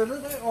little bit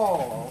of the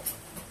oil off.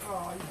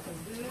 Oh, you so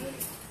good.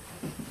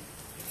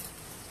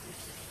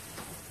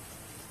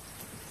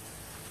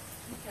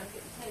 Okay,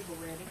 get the table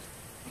ready.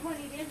 You want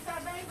to eat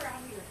inside, babe, or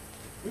out here?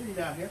 We eat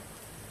out here.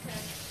 Okay.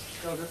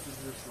 So this is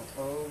just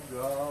oh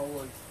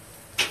golly.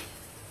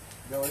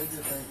 No, it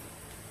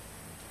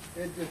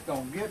just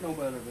don't get no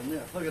better than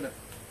this. Look at it.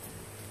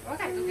 I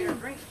gotta go get our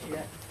drinks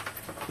yet.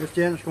 Miss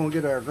Janet's gonna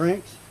get our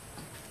drinks.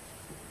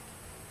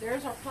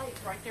 There's our plates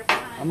right there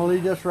behind. I'm gonna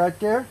leave this right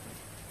there.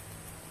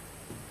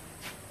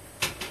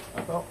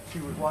 I thought she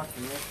was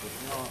watching this, but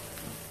not.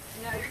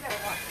 No, you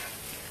gotta watch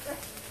it.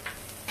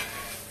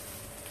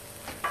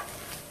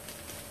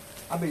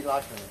 I'll be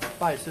liking to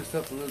spice this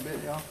up a little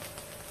bit, y'all.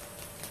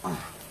 We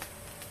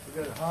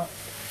got it hot.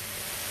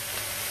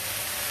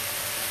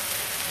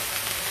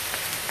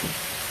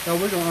 So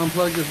we're gonna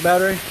unplug this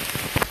battery.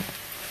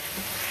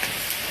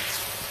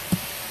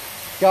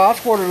 Y'all, I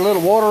squirted a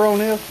little water on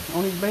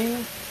these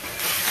beans.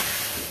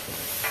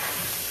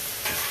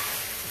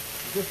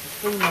 Just to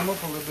steam them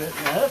up a little bit.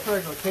 Now that's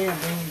regular canned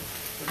beans,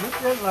 but this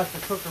doesn't like to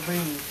cook her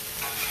beans.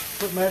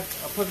 I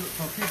put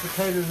some few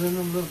potatoes in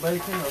them, a little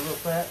bacon, or a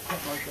little fat,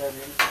 something like that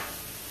in it.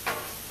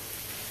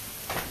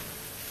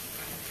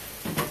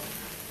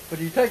 But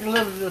you take a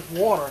little of this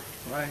water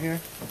right here.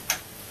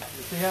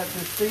 You see how it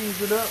just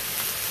steams it up?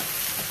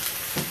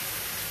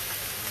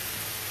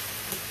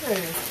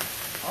 Okay.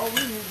 All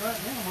we need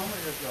right now, Mama,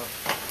 is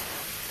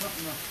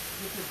something to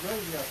get this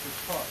gravy out this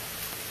pot.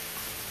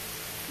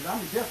 Because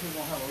I'm definitely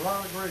going to have a lot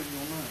of gravy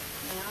on mine.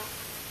 Yeah.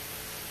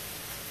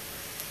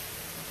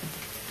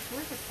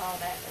 Where's the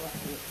salt at?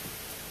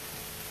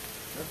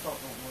 That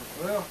salt don't work.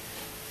 Well,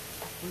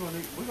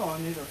 we're gonna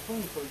need a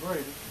spoonful of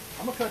gravy.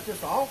 I'm gonna cut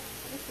this off.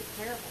 This is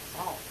terrible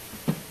salt.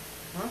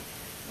 Huh?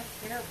 That's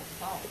terrible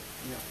salt.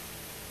 Yeah.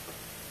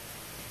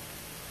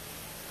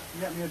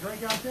 You got me a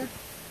drink out there?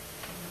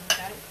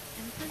 Got it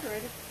in the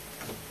refrigerator.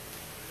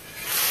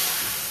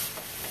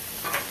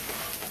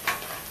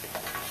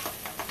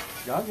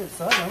 Y'all get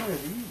excited. I'm ready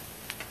to eat.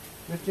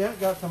 Miss Janet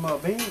got some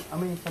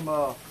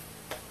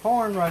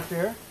corn right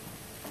there.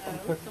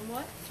 Some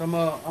what? Some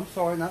I'm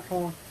sorry, not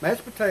corn.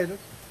 Mashed potatoes.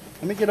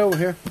 Let me get over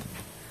here.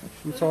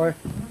 I'm sorry.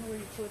 I don't know where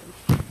you put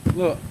them.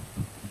 Look.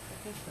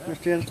 Miss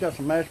Janet's got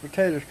some mashed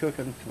potatoes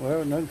cooking.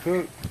 Well, nothing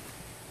cooked.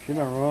 She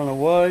done run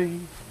away.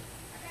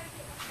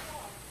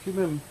 She's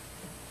been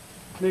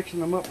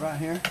mixing them up right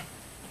here.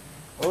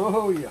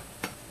 Oh yeah.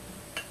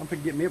 I'm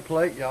gonna get me a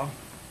plate, y'all.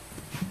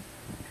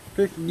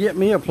 Get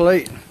me a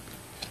plate.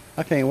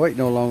 I can't wait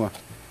no longer.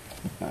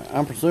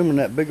 I'm presuming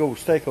that big old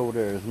steak over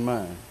there is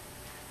mine.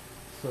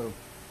 So,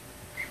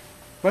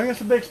 bring us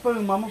a big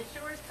spoon, Mama. It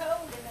sure is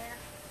cold in there.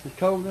 It's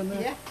cold in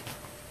there? Yeah.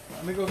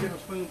 Let me go get a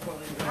spoonful of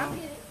these. I'll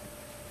get it.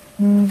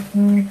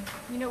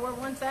 You know where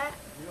one's at?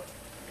 Yep.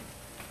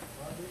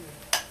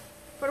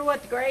 For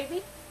what, the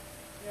gravy?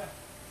 Yeah.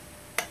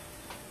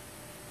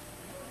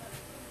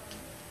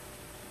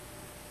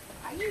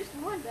 I used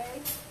one,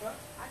 babe. What?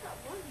 I got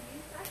one to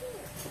use right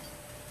here.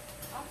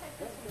 I'll take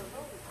this one.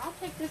 I'll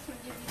take this one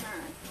and give you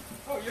mine.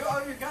 Oh,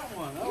 you got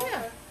one. Oh,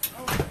 Yeah.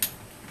 Okay.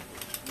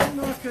 Okay.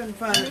 No, I couldn't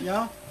find it,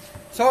 y'all.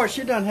 Sorry,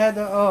 she done had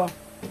the,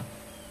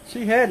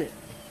 she had it.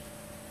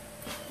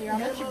 Here, I'll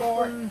let you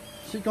borrow it.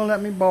 She's gonna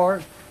let me borrow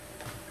it.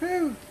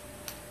 Whew.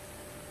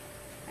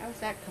 How's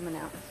that coming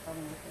out? Let's have a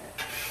look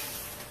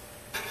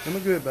at it. Let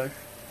me good, babe.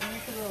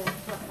 Put a little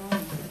something on. A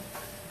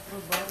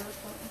little butter or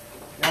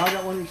something. Yeah, I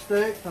got one of these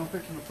sticks. I'm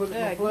fixing to put it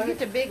in my You plate. get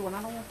the big one.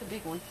 I don't want the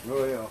big one.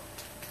 Oh, yeah.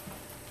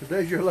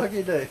 Today's your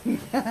lucky day.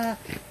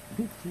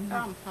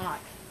 I'm hot.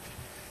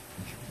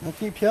 I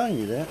keep telling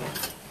you that.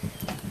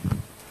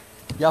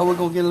 Y'all, we're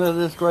gonna get a little of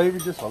this gravy,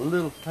 just a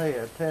little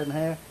tad and a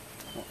half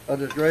of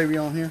this gravy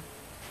on here.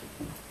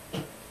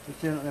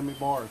 Just let me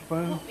borrow a I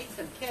spoon. want me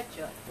some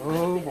ketchup.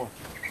 Oh boy.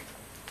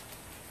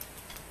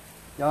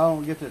 Y'all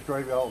don't get this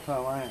gravy all the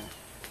time, I am.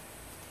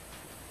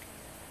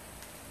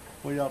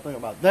 What do y'all think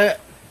about that?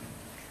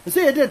 And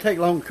see, it didn't take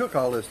long to cook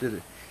all this, did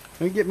it?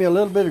 Let me get me a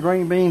little bit of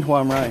green beans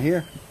while I'm right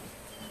here.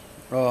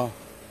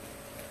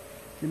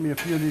 Give me a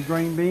few of these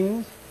green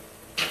beans.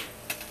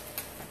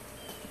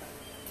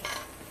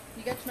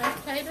 You got your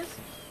mashed potatoes?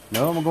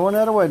 No, I'm going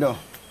that way though.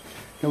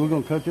 Okay, we're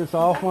gonna cut this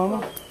off, Mama.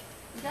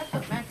 You got to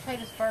put mashed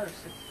potatoes first.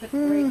 Put the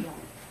gravy on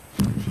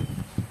it.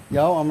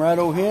 Y'all, I'm right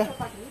over I don't here. know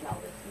if I can eat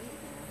all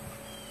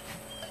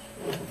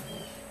this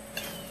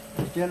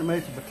meat now. Janet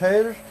made some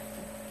potatoes.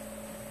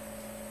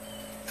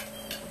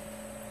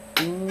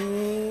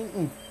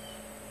 Mm-mm.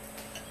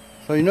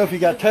 So you know if you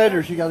got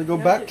taters, you got to go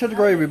back to the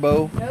gravy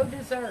bowl. No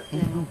dessert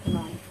now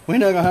tonight. We're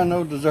not gonna have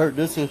no dessert.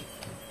 This is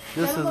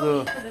Tell them what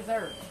we eat for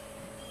dessert.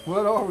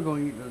 what are we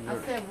gonna eat for I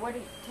dessert? said,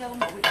 tell them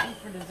what we eat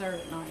for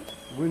dessert at night.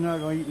 We're not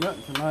gonna eat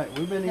nothing tonight.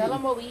 We've been Tell them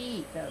eating. what we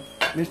eat, though.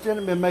 Miss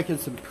Janet been making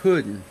some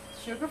pudding,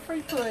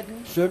 Sugar-free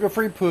pudding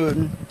sugar-free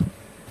pudding,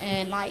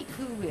 and light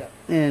Cool Whip.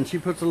 and she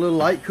puts a little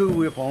light Cool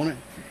Whip on it.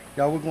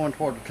 Y'all, we're going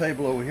toward the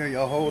table over here.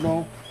 Y'all hold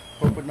on.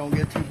 Hope it don't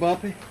get too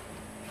bumpy.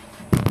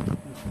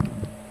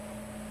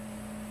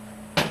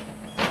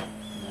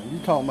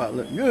 talking about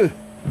looking good.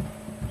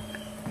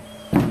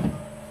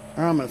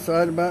 I'm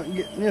excited about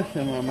getting this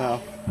in my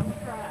mouth. I'm gonna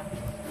try.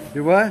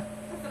 Do what? I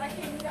said I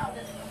can't eat all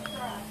this. I'm gonna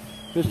try.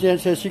 Miss Jen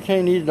says she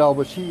can't eat it all,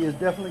 but she is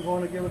definitely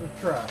going to give it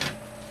a try.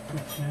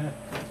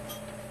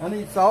 I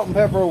need salt and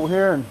pepper over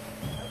here, and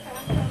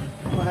Okay,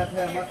 I'm gonna have to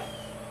have my. I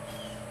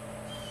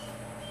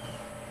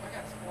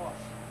got squash.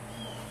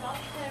 Salt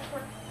and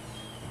pepper.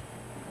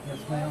 Yes,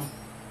 ma'am.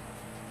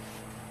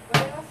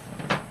 What else?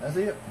 That's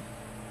it.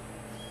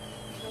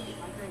 Go get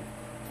my drink.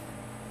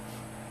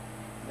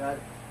 Got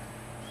it.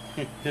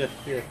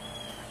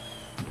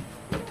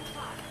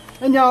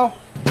 And y'all,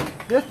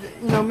 this,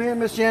 me and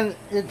Miss Jen,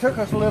 it took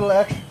us a little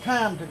extra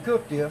time to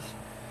cook this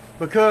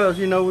because,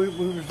 we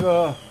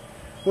was,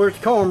 where's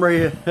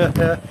cornbread?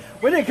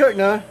 We didn't cook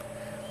none,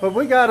 but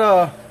we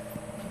got,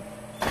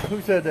 who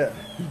said that?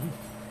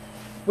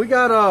 We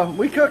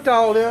cooked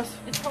all this.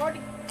 It's hard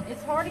to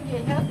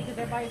get healthy because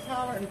everybody's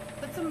hollering.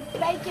 Put some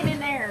bacon in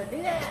there.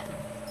 Do that.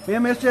 Me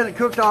and Miss Jen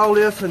cooked all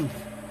this, and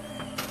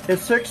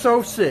it's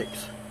 6:06.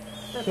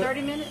 So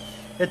 30 minutes?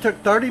 It took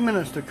 30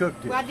 minutes to cook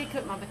this. Well, I did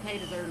cook my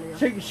potatoes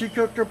earlier. She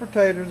cooked her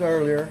potatoes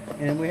earlier,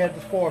 and we had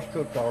the squash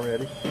cooked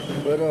already.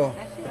 But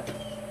That's it.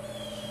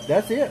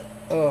 that's it.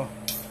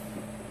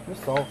 This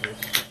sauce is.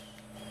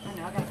 I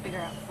know, I gotta figure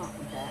out something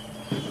with that.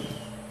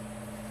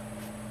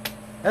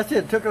 That's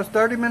it. It took us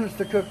 30 minutes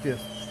to cook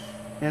this.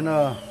 And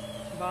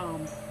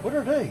Bomb. what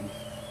are these?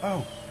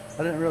 Oh,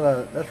 I didn't realize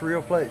it. That's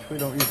real plates. We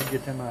don't usually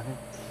get them out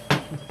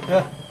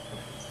here.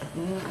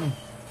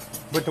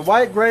 But the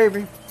white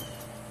gravy,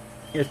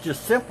 it's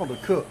just simple to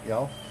cook,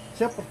 y'all.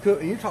 Simple to cook,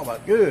 and you talk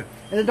about good,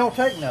 and it don't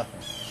take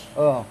nothing.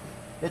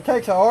 It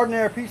takes an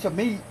ordinary piece of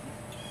meat.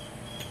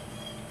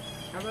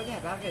 I really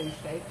have alligator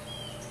steaks.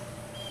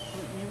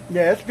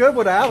 Yeah, it's good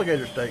with an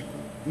alligator steak.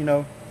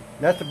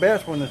 That's the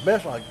best one. It's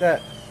best like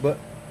that. But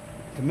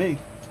to me,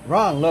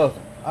 Ron loves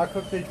them. I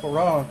cook these for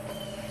Ron,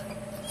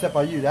 except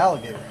I use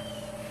alligator.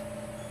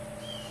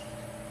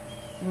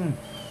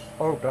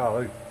 Oh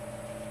golly.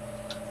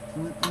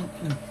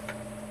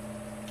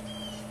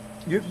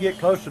 You can get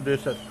close to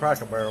this at the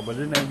Cracker Barrel, but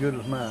it ain't good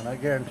as mine. I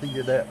guarantee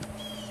you that.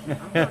 I'm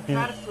gonna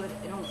try to put it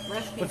on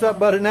recipes. What's up,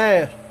 Buddy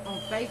Nash?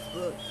 On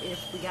Facebook if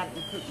we got it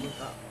in the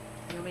cookbook up.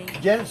 You know what I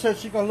mean? Janet said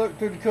she's gonna look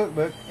through the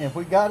cookbook, and if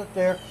we got it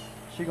there,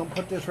 she's gonna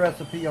put this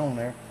recipe on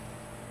there.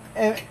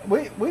 And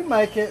we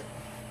make it.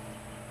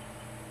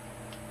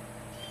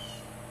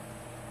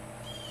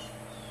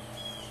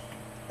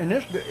 And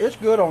it's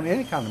good on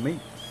any kind of meat.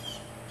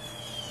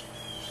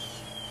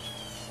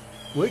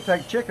 We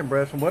take chicken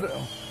breasts and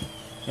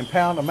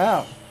pound them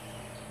out,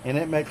 and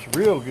it makes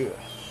real good.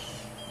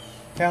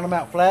 Pound them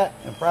out flat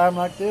and fry them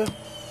like this.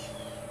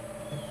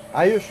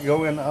 I used to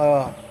go in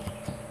the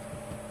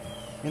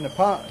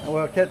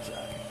pond, catch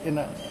in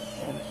an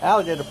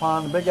alligator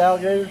pond, the big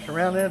alligators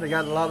around there. They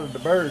got a lot of the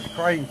birds,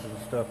 cranes and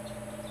stuff.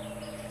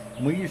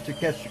 And we used to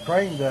catch the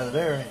cranes out of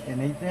there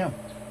and eat them.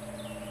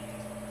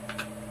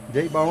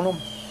 Debone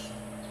them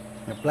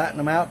and flatten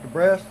them out the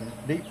breast and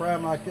deep fry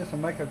them like this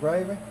and make a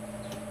gravy.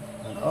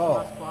 And, My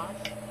squash.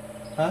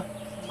 Huh?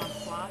 My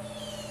squash.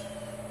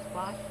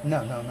 Squash.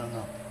 No.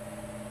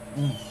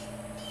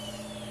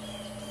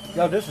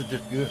 Yo, this is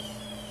just good.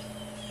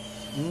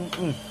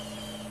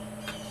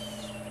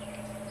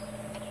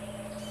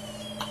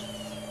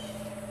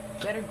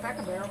 Better than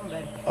Cracker Barrel,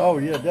 baby. Oh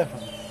yeah,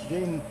 definitely.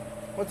 Dean,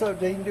 what's up,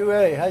 Dean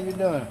Dewey? How you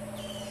doing?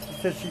 She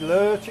said she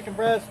loves chicken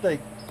fried steak.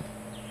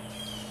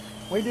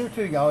 We do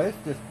too, y'all. It's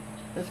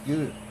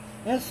good.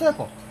 And it's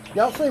simple.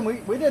 Y'all seen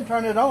we didn't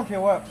turn it on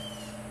till what?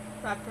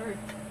 Right through.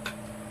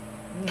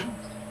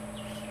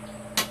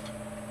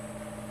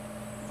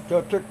 So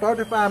it took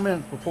 35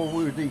 minutes before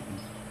we was eating.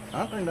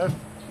 I think that's,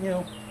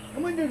 and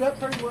we do that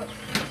pretty much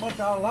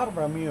on a lot of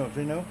our meals,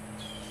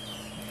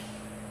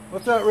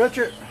 What's up,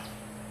 Richard?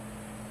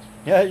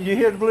 Yeah, you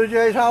hear the Blue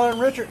Jays hollering,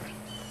 Richard?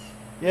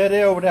 Yeah,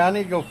 they're over there. I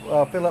need to go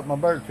fill up my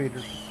bird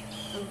feeders.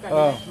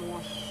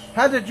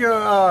 How did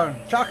your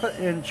chocolate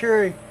and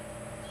cherry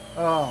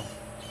cobbler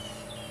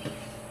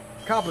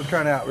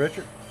turn out,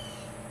 Richard?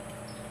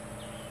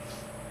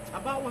 I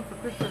bought one for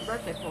Christopher's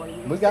birthday party.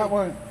 We got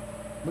one.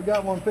 We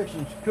got one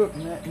fixing to cook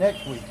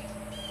next week.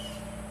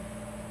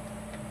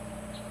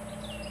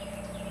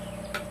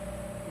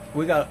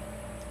 We got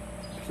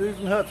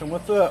Susan Hudson.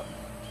 What's up?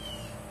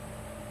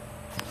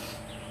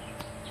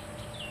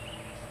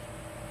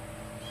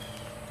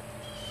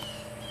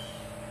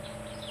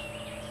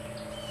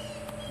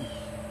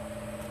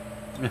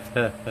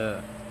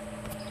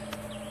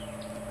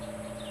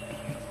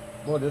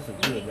 Boy, this is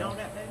good, y'all.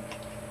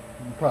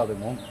 You probably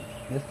won't.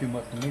 It's too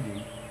much for me to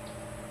eat.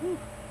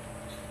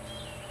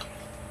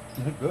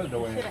 It's good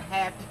though. You should have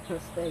halved the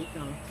steak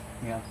on.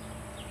 Yeah.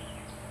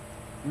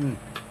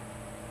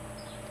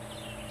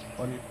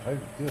 What do you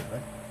taste? It's good,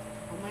 right?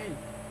 Oh man.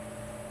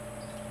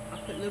 I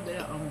put a little bit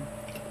of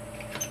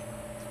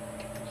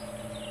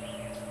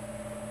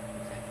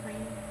what's that,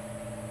 cream?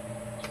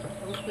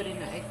 That we put in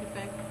the egg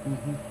thing?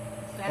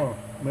 Oh,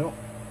 milk?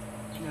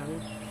 No.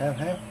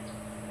 Half?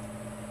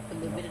 Put a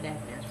little bit of that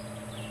there.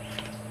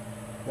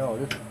 Oh,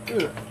 this is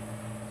good.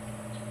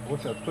 I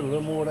wish I'd put a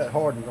little more of that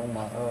hardens on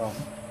my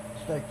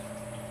steaks.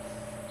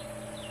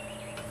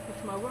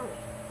 It's my work.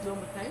 Little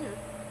potatoes.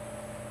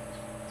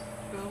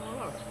 Little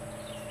more.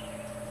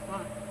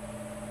 Fine.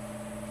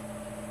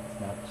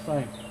 Not the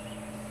same.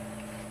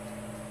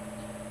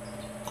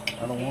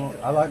 I don't want.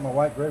 I like my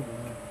white gravy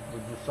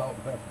with just salt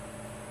and pepper.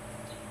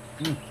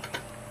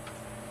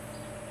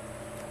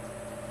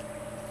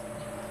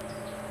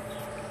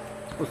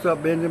 What's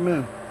up,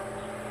 Benjamin?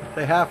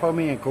 Say hi for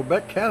me in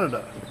Quebec,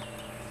 Canada.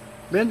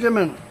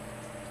 Benjamin.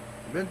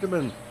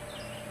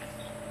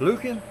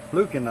 Lucan,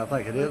 I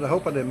think it is. I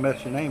hope I didn't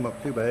mess your name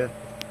up too bad.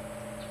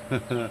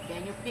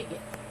 Daniel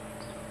Pickett.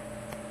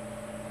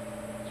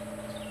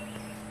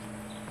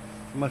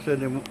 Somebody said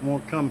they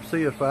want to come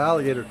see us for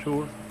Alligator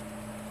tour.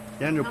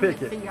 Daniel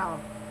Pickett. See y'all.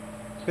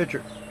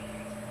 Picture.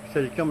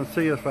 Said he'd come and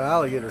see us for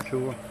Alligator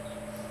tour.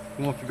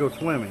 He wants to go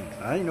swimming.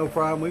 I ain't no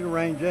problem. We can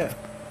arrange that.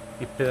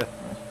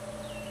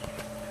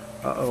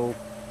 Uh-oh.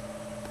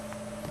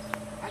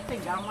 I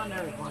think down my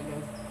nerves while I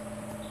go.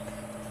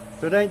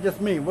 So it ain't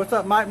just me. What's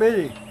up, Mike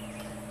Beatty?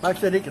 Mike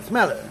said he can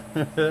smell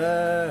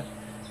it.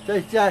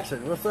 Chase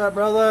Jackson. What's up,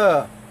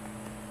 brother?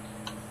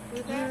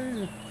 Who's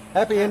that?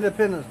 Happy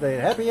Independence Day.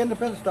 Happy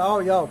Independence to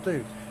all y'all,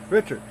 too.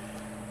 Richard.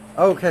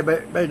 Okay,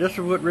 babe, this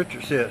is what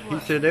Richard said. He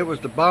said it was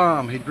the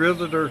bomb. He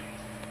drizzled her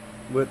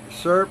with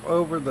syrup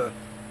over the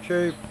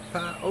cherry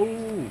pie.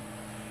 Oh,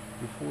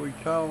 before he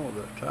called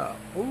the top.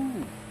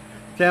 Oh,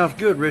 sounds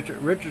good,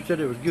 Richard. Richard said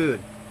it was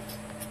good.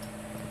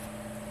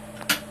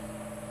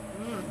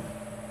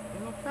 We're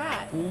gonna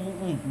try it.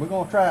 We're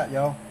gonna try it,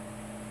 y'all.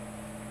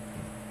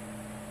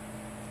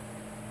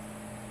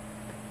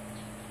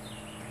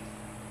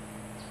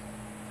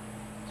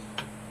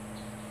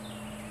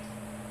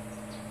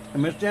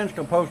 And Miss Jen's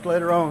gonna post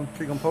later on.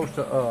 She's gonna post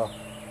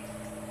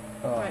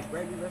White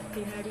gravy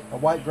recipe, maybe? a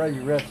white gravy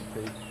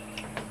recipe,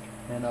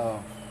 and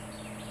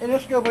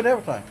it's good with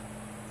everything.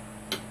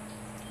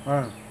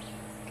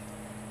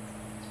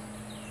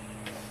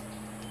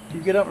 You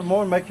get up in the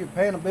morning, make your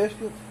pan of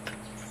biscuits,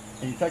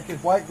 and you take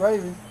this white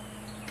gravy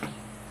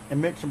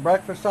and mix some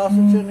breakfast sausage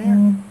in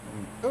there.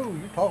 Oh,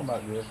 you're talking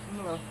about good.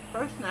 Well,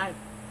 first night,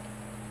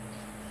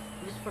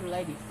 this is for the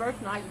ladies.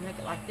 First night you make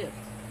it like this.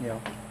 Yeah.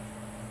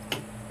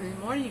 In the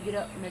morning you get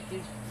up and make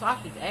this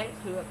sausage, add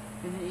it to it,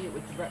 and then eat it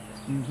with your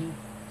breakfast.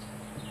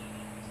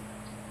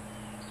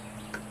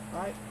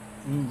 Right?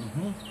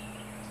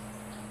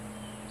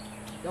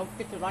 Don't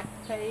forget to like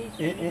the page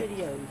and the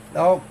videos.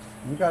 Oh,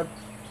 okay.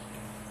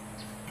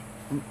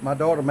 My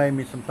daughter made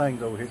me some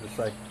things over here to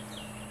say.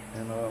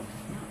 And I ain't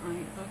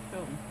supposed to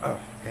show them. oh,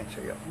 can't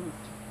see it.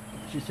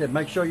 She said,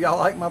 make sure y'all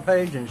like my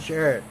page and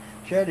share it.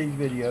 Share these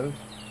videos.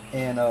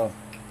 And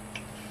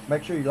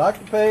make sure you like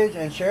the page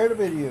and share the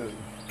videos.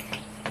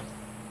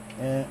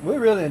 And we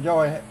really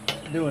enjoy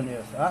doing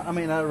this. I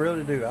mean, I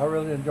really do. I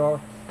really enjoy.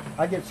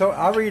 I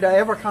read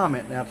every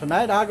comment. Now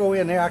tonight I go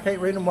in there. I can't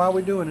read them while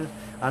we're doing this.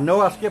 I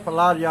know I skip a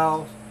lot of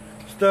y'all's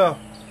stuff,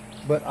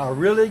 but I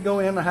really go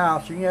in the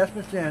house. You can ask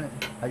Miss Janet.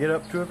 I get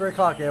up 2 or 3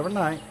 o'clock every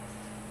night.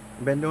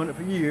 I've been doing it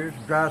for years.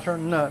 It drives her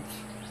nuts,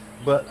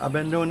 but I've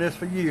been doing this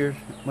for years.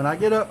 When I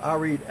get up, I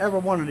read every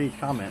one of these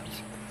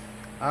comments.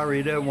 I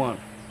read every one.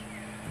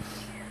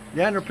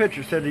 Daniel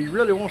Pitcher said he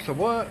really wants to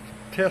what?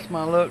 Test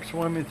my luck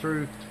swimming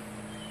through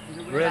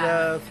red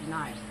eyes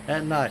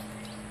at night.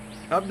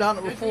 I've done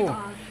it before.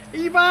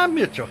 Yvonne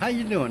Mitchell, how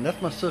you doing?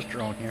 That's my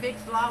sister on here.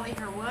 Fix Lolly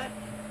her what?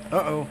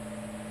 Uh-oh.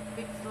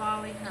 Fix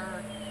Lolly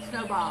her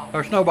snowball.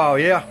 Her snowball,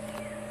 yeah.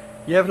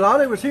 Yeah, if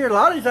Lottie was here,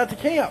 Lottie's at the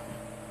camp.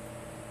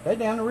 They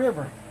down the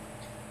river.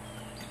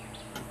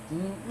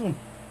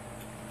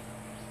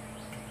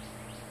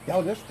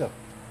 Y'all, this stuff,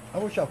 I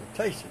wish y'all could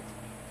taste it.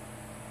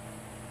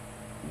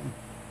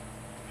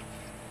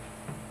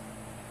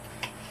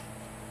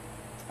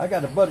 I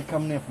got a buddy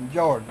coming in from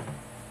Georgia.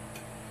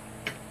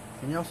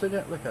 Can y'all see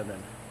that? Look at that.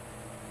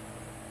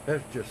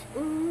 That's just,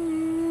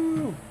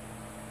 ooh.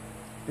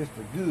 Just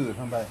the good,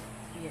 huh, babe?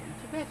 Yeah,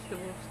 it's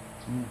vegetables.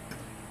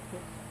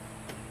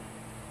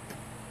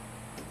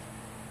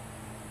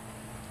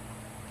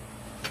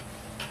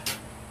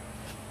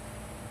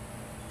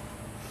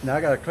 Now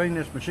I gotta clean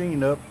this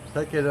machine up,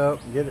 take it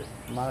up, and get it.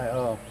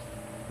 My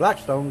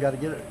Blackstone got to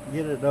get it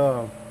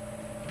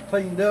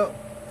cleaned up,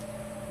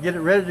 get it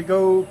ready to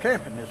go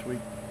camping this week.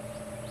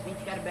 Ain't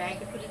you got a bag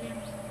to put it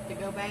in?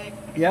 To go bag?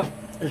 Yep,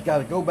 it's got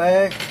a go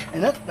bag,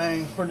 and that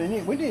thing's pretty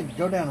neat. We need to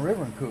go down the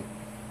river and cook.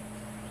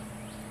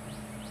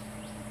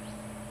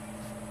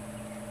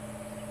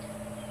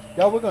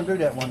 Y'all, we're gonna do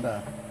that one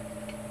time.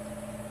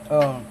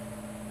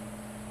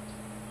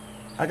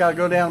 I gotta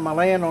go down to my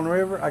land on the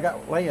river. I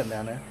got land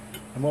down there,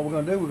 and what we're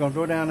gonna do? We're gonna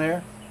go down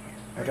there.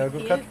 I gotta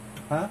go cut.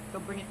 Huh? Go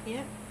bring a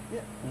tent. Yeah.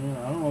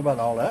 I don't know about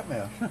all that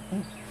mess.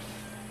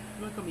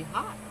 It's gonna be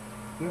hot.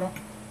 You know.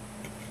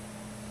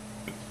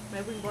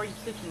 Maybe we can borrow your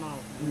fishing model.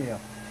 Yeah.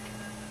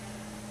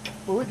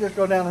 Well, we just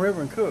go down the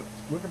river and cook.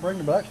 We can bring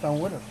the Blackstone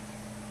with us.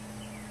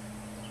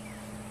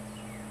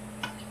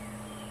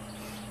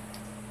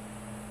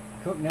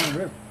 Cook down the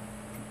river.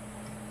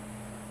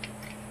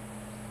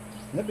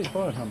 That'd be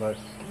fun, huh, buddy?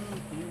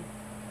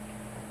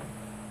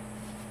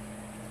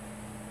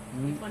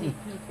 He's funny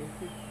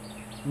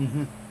too.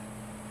 Mm-hmm.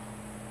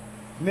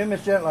 Me and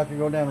Miss Janet like to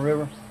go down the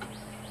river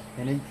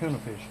and eat tuna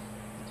fish.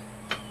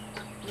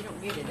 We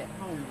don't get it at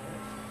home.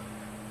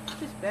 It's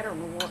just better in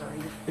the water.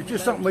 It's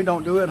just something we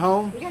don't do at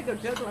home. We gotta go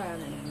jug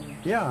around and.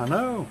 Yeah, I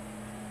know.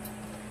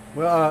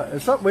 Well,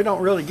 it's something we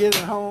don't really get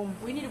at home.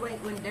 We need to wait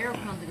when Daryl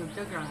comes to go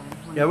jug around.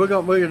 Yeah, we're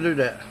gonna do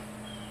that.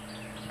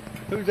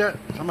 Who's that?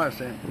 Somebody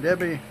saying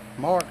Debbie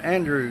Mark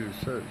Andrews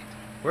says,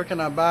 where can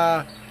I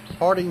buy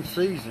Harding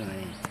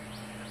seasoning?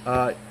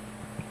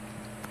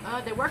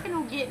 They're working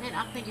on getting it.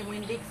 I'm thinking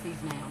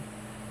Winn-Dixie's now.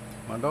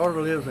 My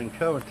daughter lives in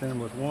Covington.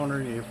 Was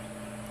wondering if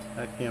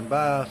I can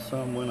buy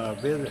some when I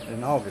visit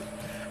in August.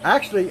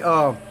 Actually,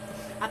 I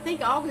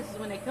think August is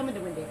when they come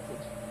into Winn-Dixie.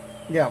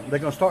 yeah, they're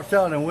gonna start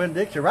selling in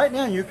Winn-Dixie. Right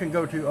now, you can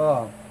go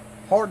to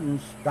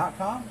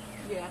Hardens.com.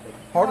 Yeah,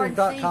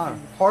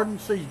 Hardens.com.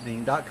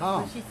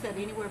 Hardenseasoning.com. Well, she said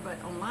anywhere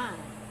but online.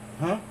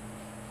 Huh?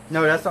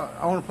 No, that's the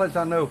only place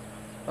I know.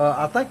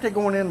 I think they're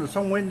going into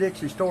some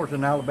Winn-Dixie stores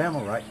in Alabama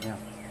right now.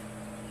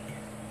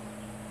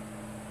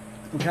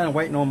 I'm kind of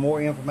waiting on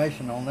more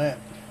information on that.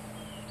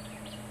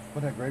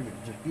 But that gravy is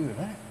just good,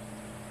 huh?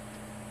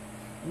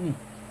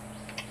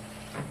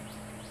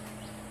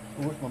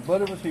 I wish my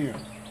buddy was here.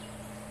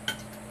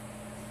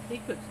 He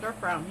cooked stir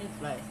fry on his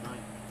last night.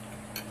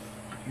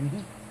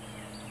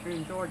 Here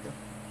in Georgia.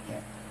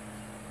 Yeah.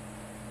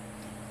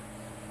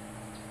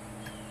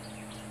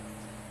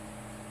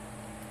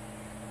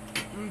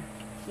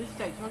 This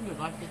steak's so good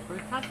like this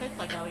fruit. Kind of tastes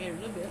like alligator a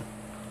little bit.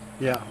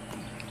 Yeah.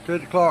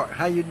 Twitter Clark,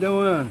 how you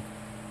doing?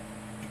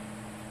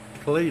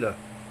 Kalita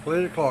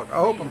Clark. I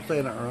hope I'm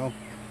saying that wrong.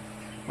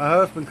 My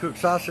husband cooked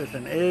sausage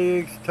and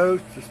eggs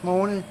toast this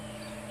morning.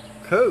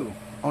 Cool.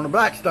 On the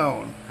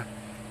Blackstone.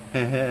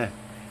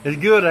 It's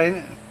good, ain't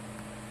it?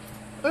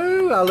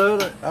 Ooh, I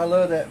love it. I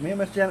love that. Me and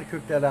Miss Janet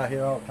cook that out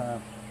here all the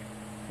time.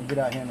 We get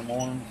out here in the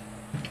mornings.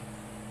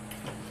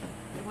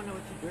 They want to know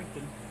what you're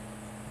drinking.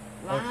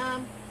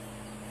 Lime,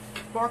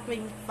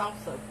 sparkling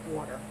salsa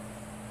water.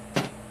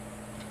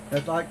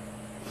 It's like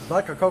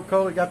a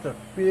Coca-Cola, got the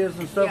fizz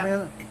and stuff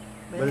in it.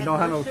 But it don't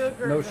have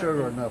no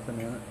sugar or nothing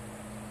in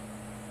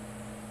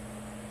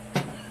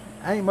it.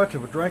 I ain't much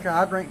of a drinker.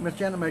 I drink, Miss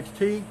Janet makes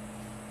tea.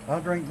 I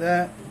drink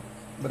that.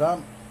 But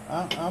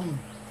I'm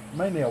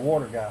mainly a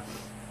water guy.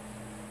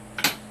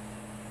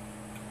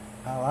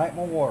 I like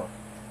my water.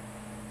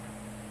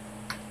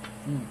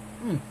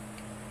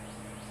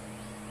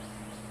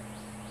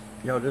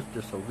 Yo, this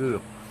is so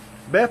good.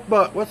 Beth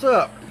Buck, what's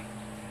up?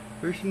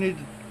 We should need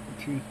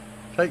to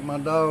take my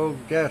dog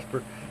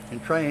Jasper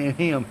and train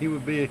him. He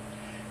would be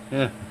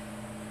how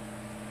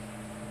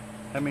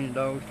many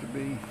dogs to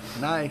be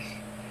nice?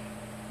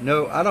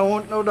 No, I don't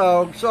want no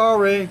dog.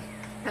 Sorry.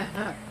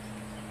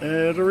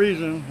 There's a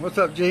reason. What's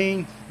up,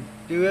 Gene?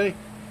 Dewey?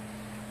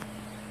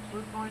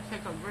 We're going to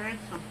take a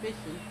grandson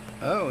fishing.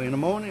 Oh, in the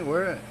morning?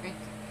 Where at?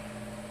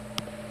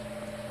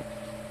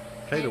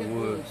 Tater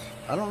Woods.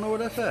 I don't know where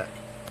that's at.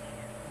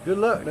 Good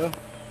luck, though.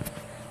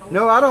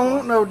 No, I don't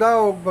want no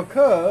dog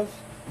because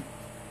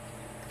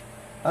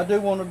I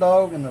do want a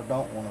dog and I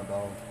don't want a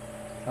dog.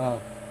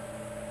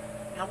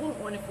 I want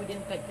one if we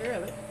didn't take care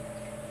of it.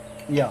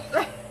 Yeah.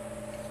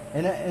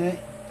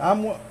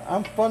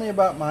 I'm funny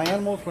about my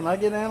animals. When I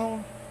get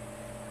animals,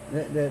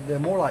 they're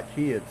more like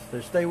kids.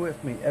 They stay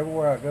with me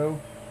everywhere I go.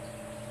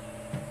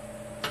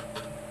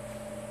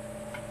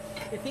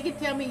 If he could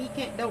tell me he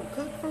don't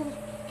cook for,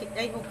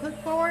 ain't gonna cook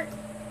for it.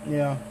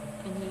 Yeah.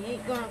 And he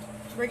ain't gonna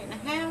bring it in the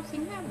house, he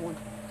can have one.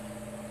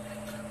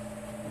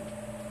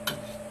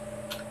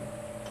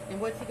 And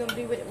what's he gonna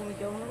do with it when we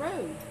go on the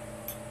road?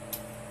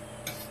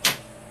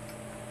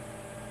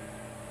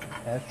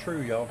 That's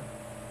true, y'all.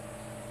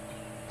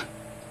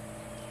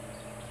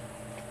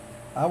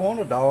 I want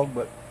a dog,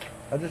 but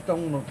I just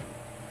don't want to.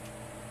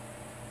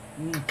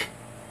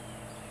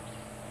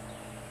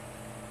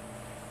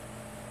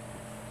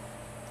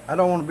 I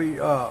don't want to be.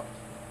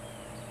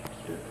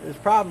 It's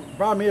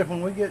problem is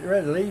when we get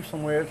ready to leave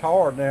somewhere, it's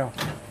hard now.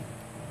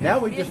 Now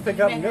we just pick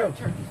up and go.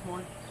 Church this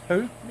morning.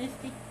 Who?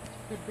 Misty.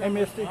 Hey,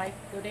 Misty. Wife.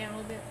 Go down a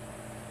little bit.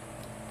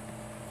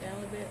 Down a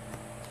little bit.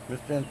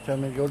 Miss tell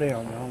me to go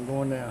down. Now I'm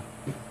going down.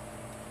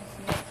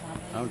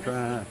 I'm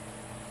trying.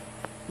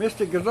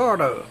 Misty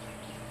Gazzardo.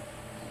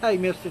 Hey,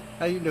 Misty.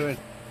 How you doing?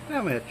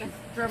 I met you. That's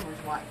the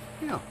drummer's wife.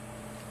 Yeah.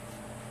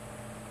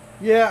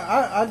 Yeah,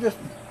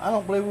 I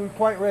don't believe we're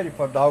quite ready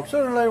for a dog.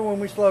 Sooner or later when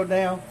we slow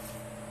down.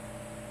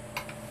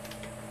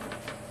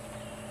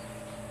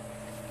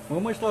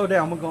 When we slow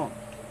down,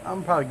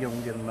 I'm probably going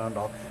to get another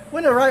dog.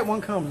 When the right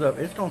one comes up,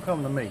 it's going to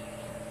come to me.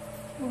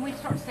 When we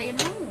start staying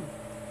home,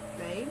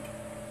 babe.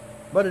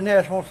 Buddy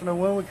Nash wants to know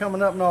when we're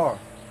coming up north.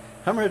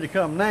 I'm ready to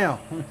come now.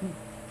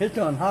 It's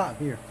done hot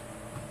here.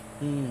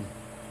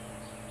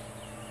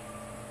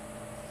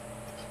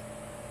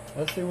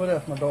 Let's see what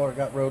else my daughter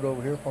got rode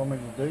over here for me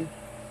to do.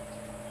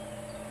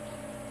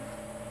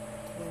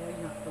 Well,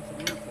 you're not supposed to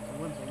announce it for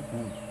one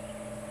thing.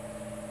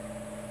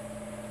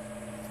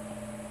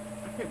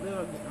 I can't believe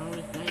I'm getting all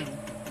this down.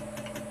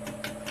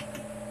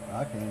 I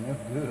can't.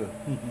 That's good.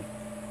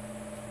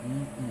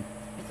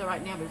 It's all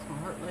right now, but it's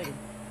gonna hurt later.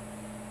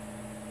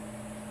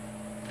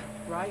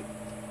 Right?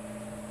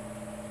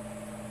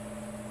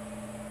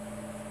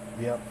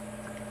 Yep.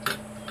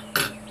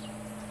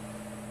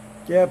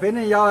 Yeah, if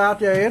any of y'all out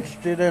there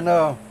interested in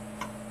or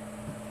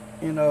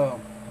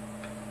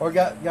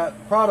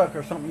got product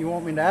or something you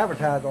want me to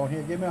advertise on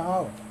here, give me a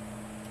holler.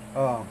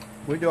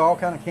 We do all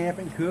kind of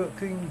camping,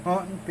 cooking,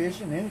 hunting,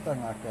 fishing,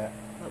 anything like that.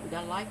 But we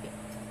gotta like it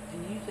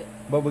and use it.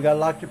 But we gotta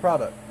like your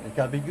product. It's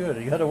gotta be good.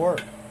 It gotta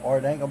work, or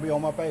it ain't gonna be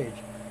on my page.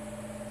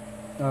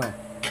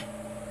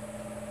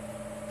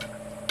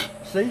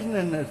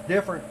 Seasoning is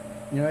different.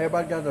 You know,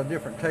 everybody got a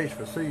different taste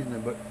for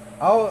seasoning. But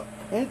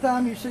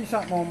anytime you see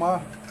something on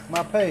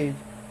my page,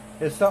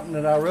 it's something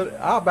that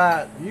I'll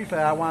buy it.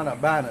 Usually I wind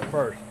up buying it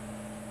first,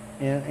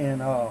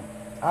 and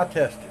I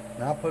test it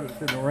and I put it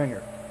through the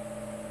ringer.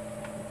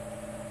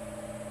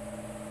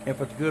 If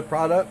it's a good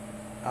product,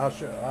 I'll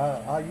use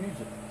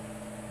it.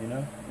 You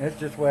know, it's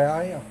just where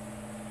I am.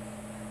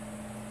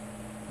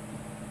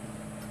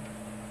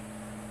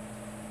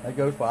 That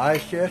goes for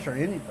ice chest or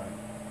anything.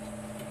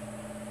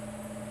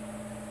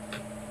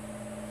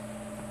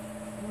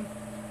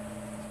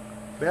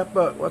 Beth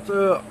Buck, what's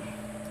up?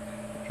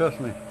 Trust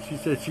me, she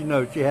said she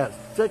knows. She has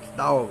 6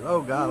 dogs.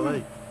 Oh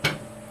golly.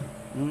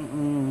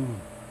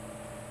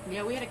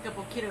 Yeah, we had a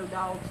couple kiddo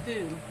dogs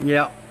too.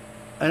 Yeah,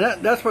 and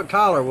that's what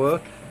Tyler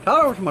was.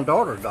 Tyler was my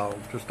daughter's dog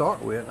to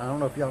start with. I don't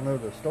know if y'all know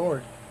the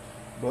story,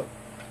 but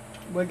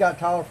we got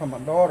Tyler from my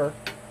daughter.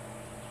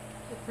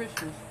 For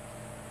Christmas.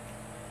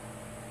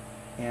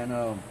 And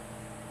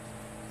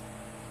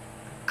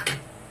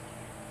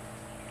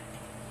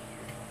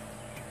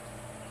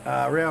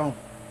around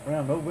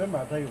November,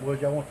 I think it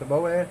was, y'all want the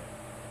Boaz?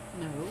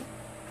 No.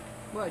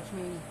 What,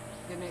 you mean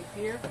the next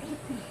year?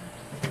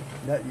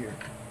 That year.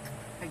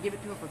 I give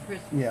it to her for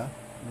Christmas. Yeah.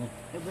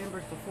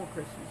 November's before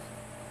Christmas.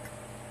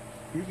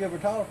 You give her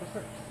Tyler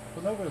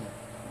for November.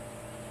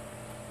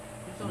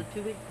 It's only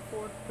 2 weeks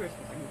before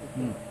Christmas I give it to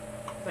her.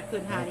 'Cause I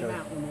couldn't hide him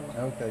out no more.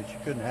 Okay, she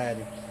couldn't hide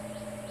him.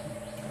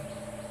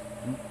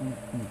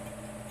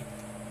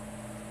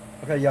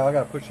 Okay, y'all, I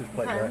gotta push this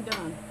plate Okay, back. I'm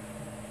done.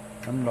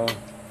 I'm done.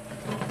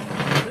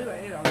 Blue, I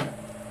ate on it.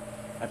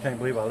 I can't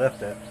believe I left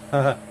that.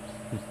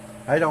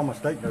 I ate all my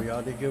steak though,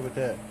 y'all. Did good with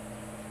that.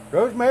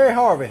 Rosemary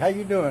Harvey, how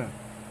you doing?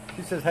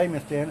 She says, hey,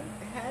 Miss Janet.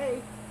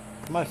 Hey.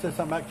 Somebody said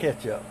something about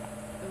ketchup.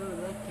 Ooh,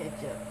 look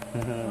ketchup.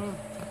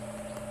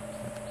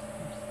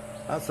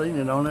 I've seen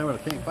it on there, but I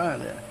can't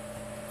find it.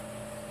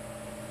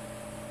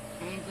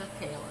 Angela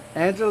Taylor.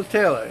 Angela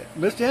Taylor.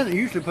 Miss Janet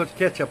usually puts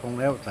ketchup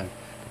on everything.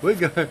 We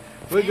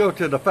go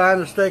to the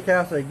finest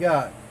steakhouse they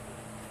got.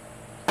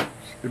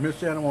 Miss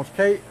Janet wants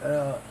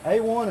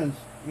A1 and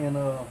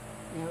No.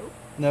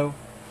 no.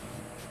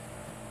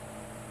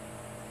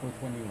 Which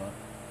one do you want?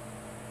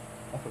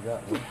 I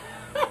forgot.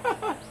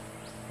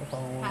 What's all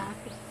I want? Heinz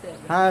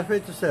 57. Heinz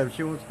 57.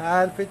 She wants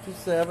Heinz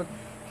 57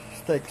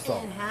 steak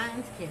sauce. And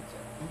Heinz ketchup.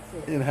 That's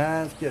it. And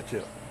Heinz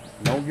ketchup.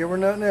 Don't give her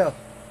nothing else.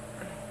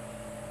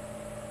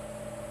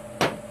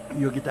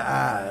 You'll get the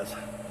eyes.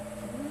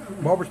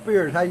 Barbara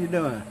Spears, how you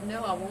doing?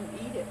 No, I won't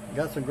eat it.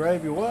 Got some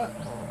gravy? What?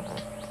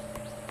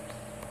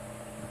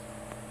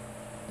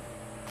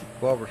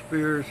 Barbara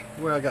Spears,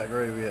 where I got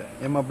gravy at?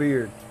 In my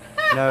beard.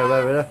 No,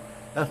 baby,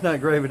 that's not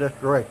gravy. That's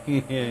gray.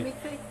 Let me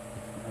see.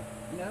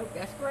 Nope,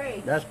 that's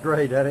great. That's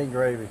great. That ain't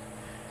gravy.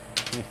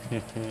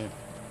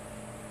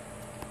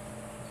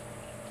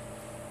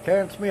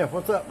 Karen Smith,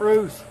 what's up,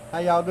 Bruce? How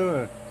y'all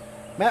doing?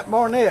 Matt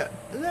Barnett,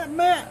 is that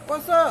Matt?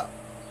 What's up?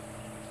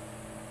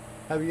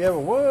 Have you ever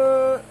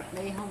what?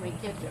 Made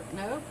homemade ketchup.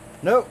 No?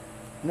 Nope,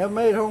 never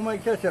made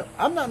homemade ketchup.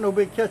 I'm not no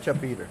big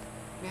ketchup eater.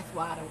 That's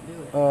why I don't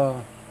do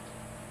it.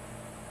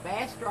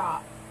 Bass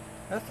Drop.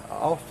 That's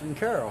Austin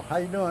Carroll. How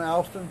you doing,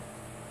 Austin?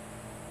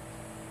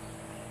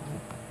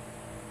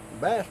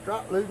 Bass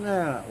Drop,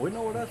 Louisiana. We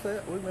know where that's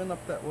at. We've been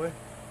up that way.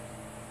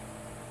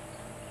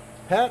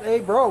 Pat A.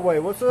 Broadway,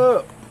 what's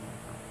up?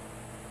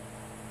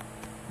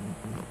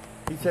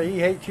 He said he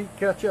hates cheap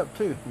ketchup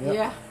too.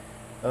 Yep.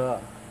 Yeah.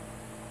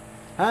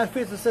 Heinz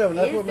 57,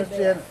 that's It what is Miss the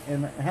Janet, best.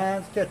 and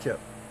Heinz ketchup.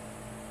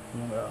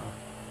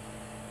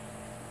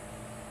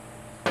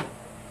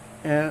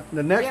 And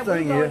the next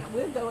thing is,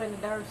 we'll go into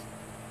their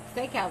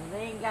steakhouse. They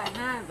ain't got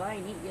Heinz. I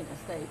ain't getting a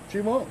steak.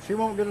 she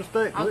won't get a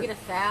steak. I'll get a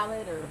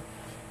salad or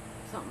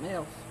something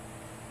else.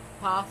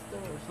 Pasta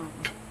or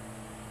something.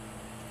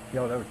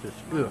 Yo, that was just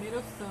My good.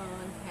 middle son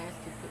has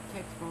to put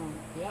text on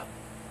it. Yep.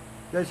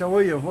 Jason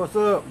Williams, what's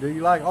up? Do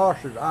you like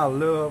oysters? I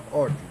love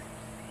oysters.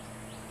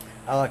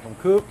 I like them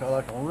cooked. I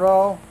like them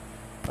raw.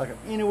 I like them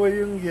any way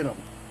you can get them.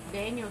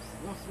 Daniel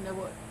wants to know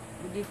what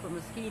we do for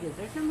mosquitoes.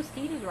 There's no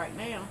mosquitoes right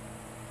now.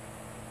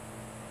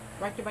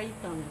 Right there by your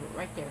thumbs,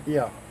 right there.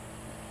 Yeah.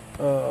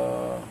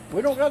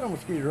 We don't got no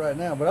mosquitoes right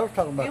now, but I was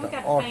talking about Yeah, we the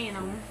got a oyster. fan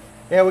on.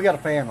 Yeah, we got a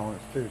fan on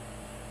it too.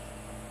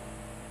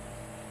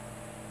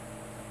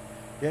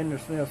 Daniel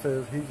Snell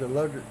says he's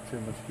allergic to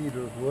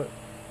mosquitoes. What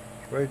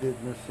spray did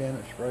Miss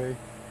Janet spray?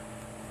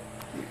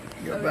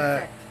 Go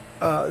back.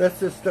 That's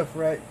this stuff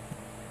right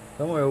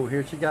somewhere over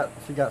here. She got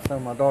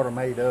some my daughter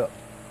made up.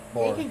 You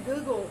For her. can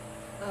Google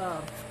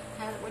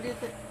what is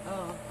it?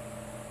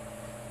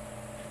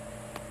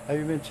 Have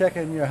you been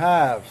checking your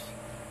hives?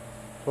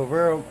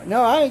 No,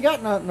 I ain't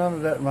got none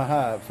of that in my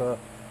hives.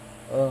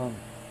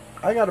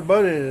 I got a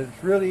buddy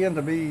that's really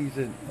into bees,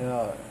 and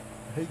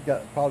he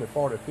got probably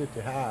 40 or 50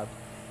 hives.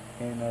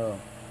 And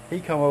he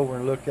come over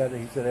and looked at it.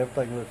 He said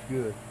everything looks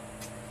good.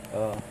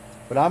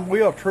 But I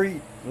will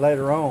treat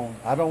later on.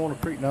 I don't want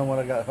to treat none when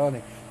I got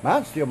honey.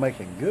 Mine's still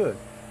making good.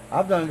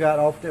 I've done got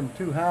off them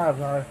 2 hives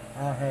I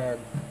had.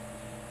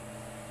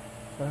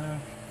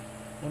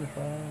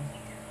 25.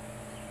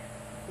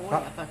 40, I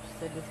thought you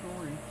said this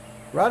morning.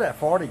 Right at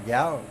 40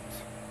 gallons.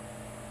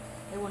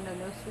 They want no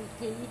sweet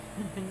tea.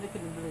 Look at the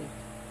blue.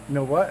 You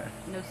know what?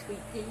 No sweet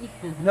tea.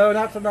 No,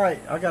 not tonight.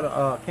 I got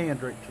a canned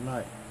drink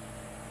tonight.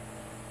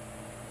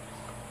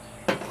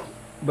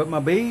 But my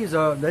bees,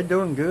 they're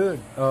doing good.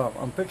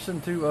 I'm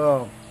fixing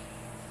to.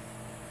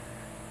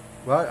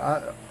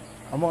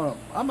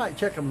 I might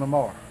check them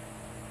tomorrow.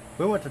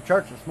 We went to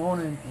church this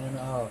morning,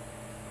 and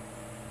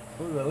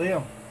who was it,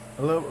 Liam?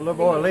 A little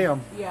boy, Liam.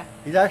 Yeah.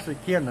 He's actually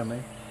kin to me.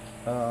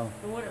 The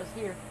one that was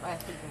here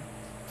last weekend.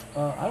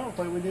 I don't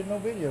think we did no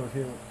videos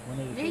here when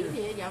he was Yeah, you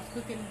here. did. Y'all was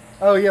cooking.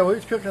 Oh yeah, we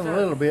was cooking a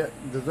little bit,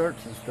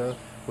 desserts and stuff.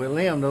 With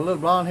Liam, the little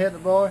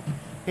blonde-headed boy,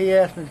 he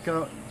asked me to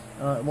come,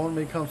 wanted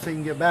me to come see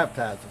and get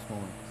baptized this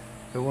morning.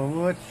 So when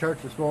we went to church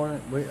this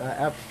morning,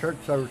 after church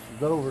service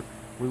was over,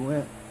 we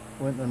went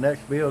in the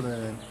next building,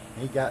 and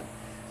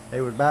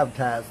they were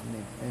baptizing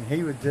him, and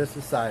he was just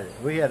excited.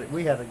 We had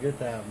a good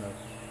time though.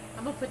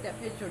 I'm gonna put that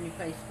picture on your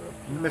Facebook.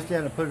 Miss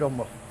Janet put it on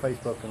my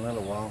Facebook in a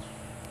little while,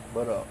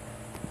 but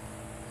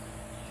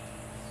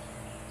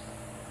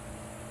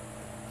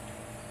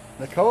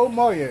Nicole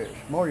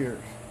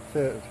Moyers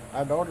says,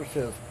 our daughter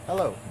says,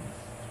 hello.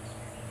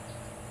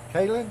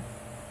 Kaylin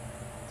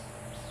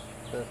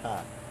says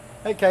hi.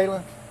 Hey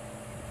Kaylin,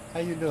 how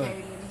you doing?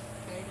 Kaylin.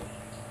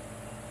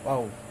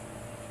 Oh,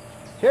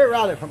 Terry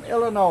Riley from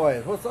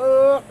Illinois. What's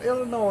up?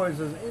 Illinois is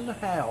in the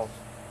house.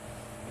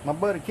 My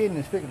buddy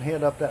Kenny's fixing to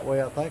head up that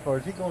way, I think, or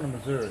is he going to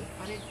Missouri?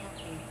 I didn't talk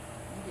to him.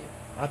 You did.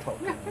 I talked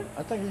to him.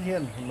 I think he's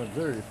heading to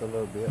Missouri for a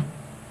little bit.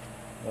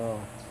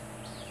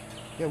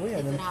 Yeah, we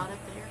had Is him. it hot up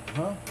there?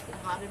 Huh? Is it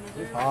hot in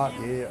Missouri It's right hot,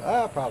 now?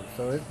 yeah. Probably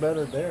so. It's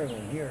better there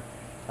than here,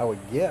 I would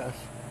guess.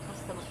 My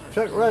stomach hurts.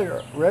 Chuck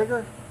Rigger.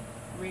 Rigger.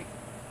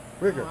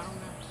 Rigger. Oh, I don't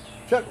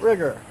know. Chuck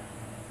Rigger.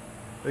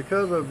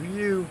 Because of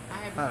you,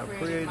 I I've have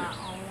created created. my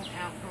own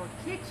outdoor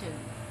kitchen.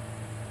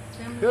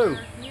 Similar Cool.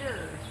 to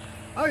yours.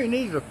 All you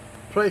need is a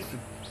place to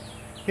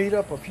heat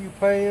up a few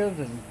pans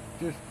and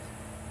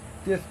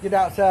just get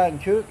outside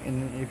and cook.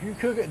 And if you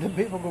cook it, then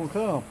people gonna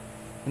come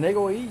and they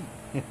gonna eat.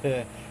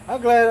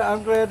 I'm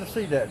glad to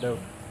see that though.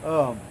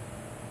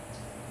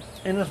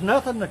 And there's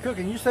nothing to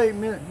cooking. You say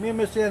me and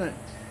Miss Janet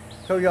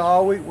told y'all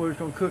all week we was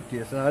gonna cook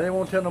this, and I didn't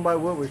want to tell nobody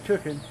what we was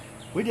cooking.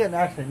 We didn't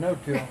actually know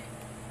till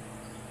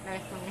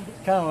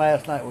kind of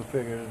last night we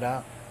figured it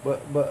out.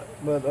 But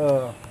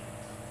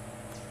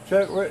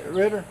Chuck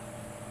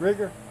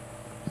Rigger,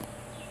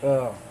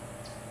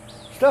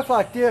 stuff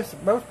like this,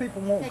 most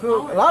people won't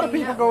cook. A lot of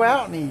people go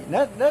out and eat.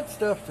 That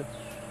stuff.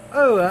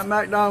 That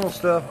McDonald's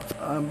stuff,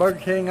 Burger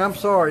King. I'm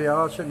sorry,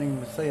 y'all. I shouldn't even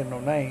be saying no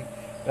name.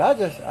 But I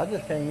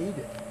just can't eat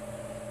it.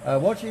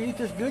 Once you eat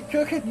this good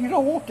cooking, you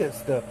don't want that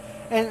stuff.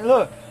 And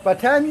look, by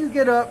the time you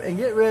get up and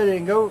get ready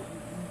and go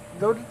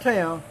to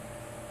town,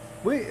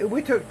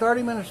 we took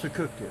 30 minutes to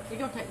cook this. It's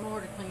gonna take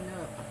more to clean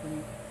up, I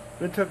think.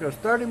 It took us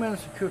 30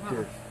 minutes to cook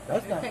this.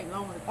 That's It'll not. take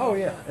longer to clean Oh it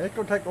yeah, up. it's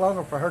gonna take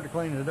longer for her to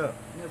clean it up.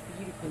 No, for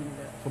you to clean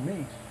it up. For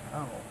me,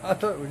 I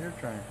thought it was your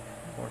turn.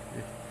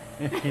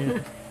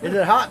 Is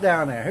it hot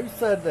down there? Who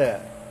said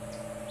that?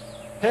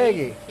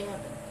 Peggy. Kevin.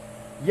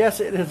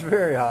 Yes, it is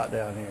very hot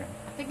down here.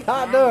 I think it's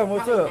How 90, done?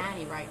 What's probably up?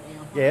 90 right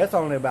now. Yeah, it's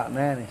only about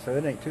 90, so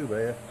it ain't too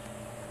bad.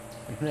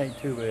 It ain't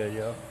too bad,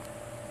 y'all.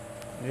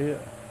 Yeah.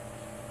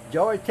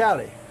 Joy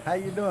Talley, how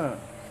you doing?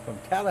 From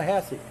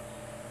Tallahassee,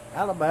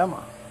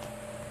 Alabama.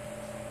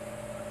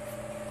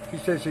 She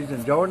says she's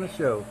enjoying the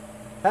show.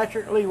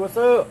 Patrick Lee, what's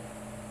up?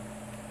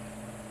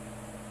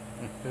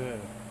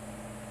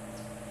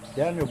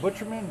 Daniel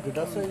Butcherman, did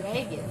I say?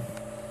 Vegas.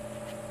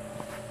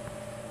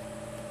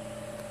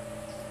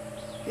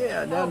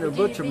 Yeah, Daniel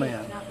Virginia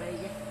Butcherman. Beach, not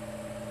Vegas.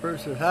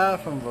 Bruce says hi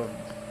from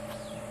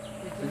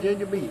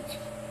Virginia Beach.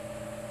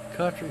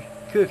 Country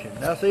cooking.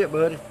 That's it,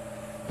 buddy.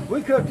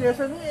 We cooked this,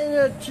 and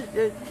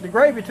the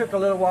gravy took a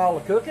little while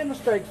to cook, and the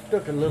steaks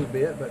took a little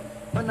bit,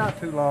 but not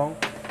too long.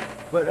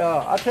 But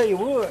I tell you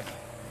what,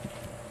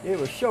 it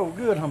was so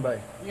good, huh, babe?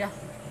 Yeah.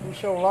 We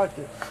sure liked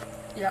it.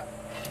 Yeah.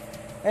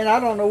 And I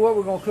don't know what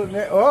we're gonna cook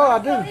next. Oh, I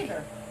do.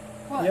 Either.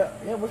 What?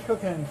 Yeah, we're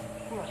cooking.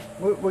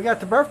 What? We got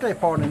the birthday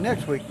party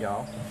next week,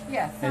 y'all.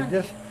 Yeah. And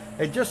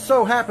it just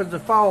so happens to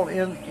fall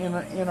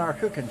in our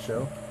cooking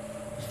show.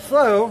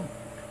 So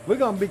we're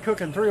gonna be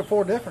cooking 3 or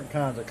 4 different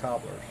kinds of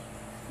cobblers.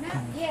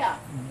 Yeah.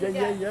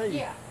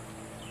 Yeah.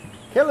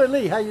 Kelly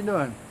Lee, how you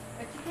doing?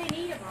 But you can't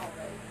eat them all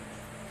day.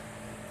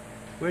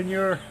 When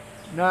you're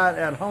not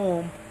at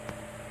home,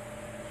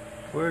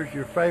 where's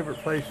your favorite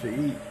place to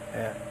eat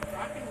at?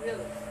 Rockin'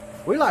 Willis.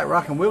 we like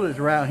Rockin' Willie's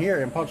around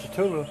here in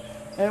Ponchatoula,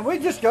 and we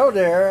just go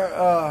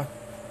there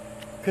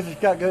because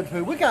it's got good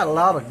food. We got a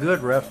lot of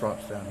good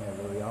restaurants down here,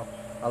 though, y'all.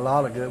 A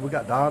lot of good. We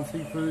got Don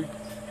Seafood,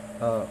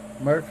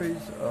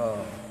 Murphy's,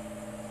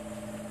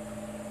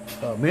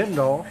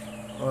 Mendorf's,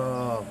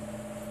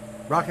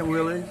 Rockin'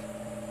 Willie's,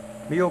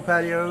 Meal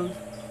Patios.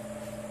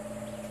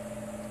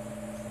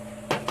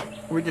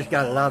 We just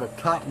got a lot of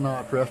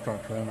top-notch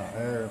restaurants around our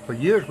area. For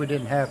years, we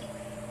didn't have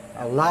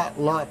a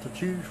lot to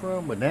choose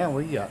from, but now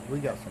we got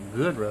some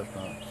good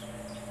restaurants,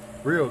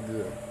 real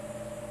good.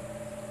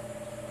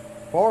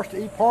 Forrest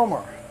E.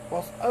 Palmer,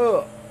 what's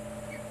up?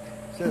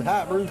 Says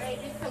hi, Bruce.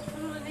 It's so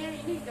cool in there.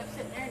 You need to go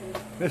sit in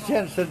there. Miss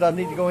Janet says I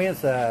need to go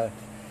inside.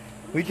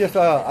 We just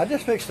I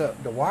just fixed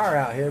the wire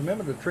out here.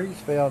 Remember the trees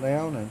fell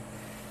down and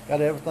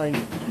got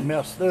everything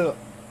messed up.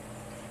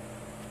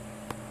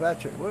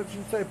 Patrick, what did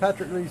you say?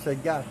 Patrick Lee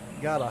said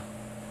gotta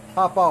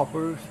hop off,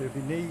 Bruce, if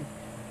you need.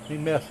 He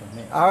messing with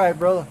me. All right,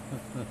 brother.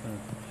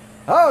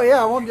 Oh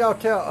yeah, I wanted y'all to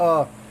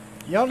tell.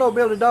 Y'all know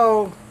Billy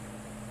Dog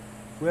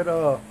with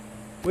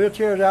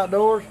Wheelchairs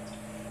Outdoors.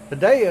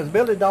 Today is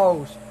Billy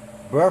Dog's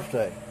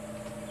birthday.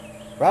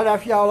 Right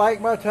after y'all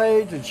like my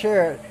page and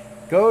share it,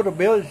 go to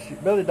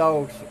Billy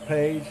Dog's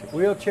page,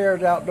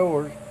 Wheelchairs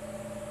Outdoors,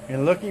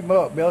 and look him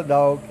up, Billy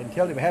Dog, and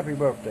tell him happy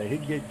birthday.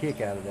 He'd get a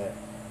kick out of that.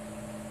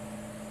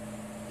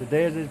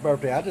 Today is his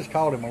birthday. I just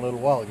called him a little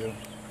while ago.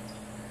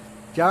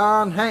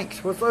 John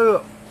Hanks, what's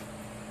up?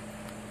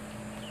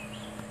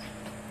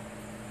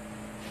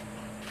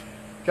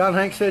 John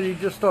Hanks said he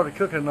just started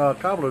cooking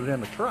cobblers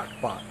in the crock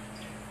pot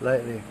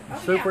lately.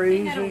 Super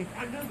easy.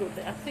 I googled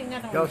it. I've seen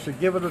that on. Y'all should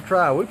give it a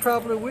try. We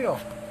probably will.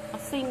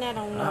 I've seen that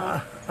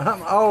on.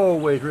 I'm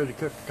always ready to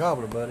cook a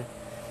cobbler, buddy.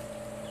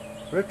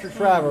 Richard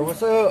Shriver,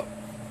 what's up?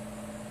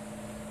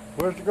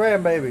 Where's the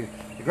grandbabies?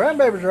 The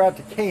grandbabies are out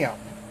to camp.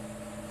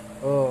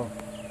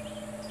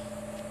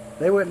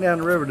 They went down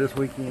the river this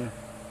weekend.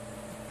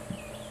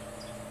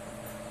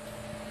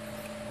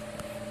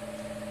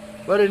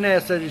 Buddy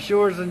Nash said he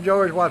sure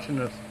enjoys watching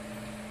us.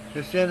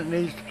 Miss Janet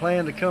needs to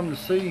plan to come to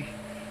see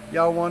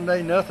y'all one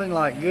day. Nothing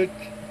like good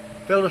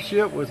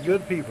fellowship with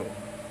good people.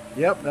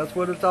 Yep, that's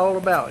what it's all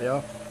about,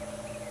 y'all.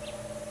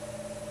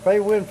 Faye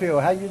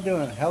Winfield, how you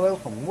doing? Hello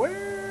from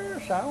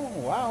where?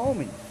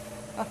 Wyoming.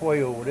 That's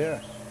way over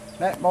there.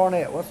 Matt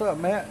Barnett, what's up,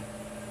 Matt?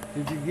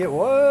 Did you get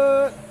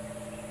what?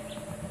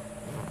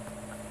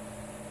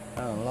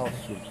 I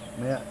lost you,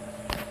 Matt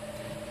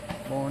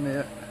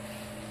Barnett.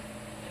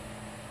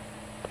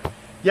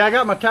 Yeah, I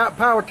got my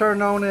power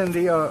turned on in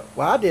the,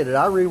 well, I did it.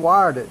 I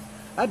rewired it.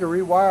 I had to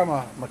rewire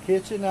my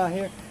kitchen out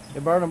here.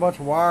 It burned a bunch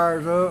of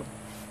wires up.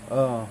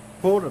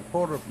 Pulled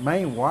the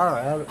main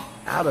wire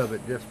out of it.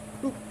 Just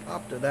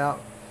popped it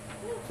out.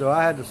 So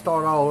I had to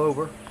start all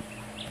over.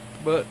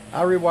 But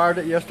I rewired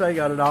it yesterday.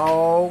 Got it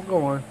all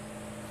going.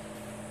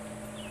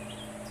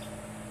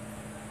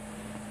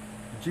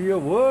 Gia,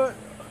 what?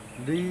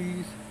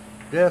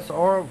 That's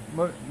our...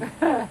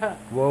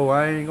 Whoa,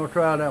 I ain't gonna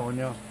try that one,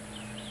 y'all.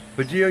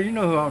 But Jill, you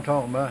know who I'm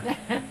talking about.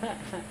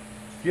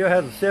 Jill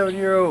has a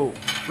 7-year-old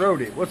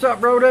Brody. What's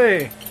up,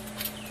 Brody?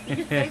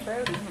 You can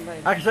say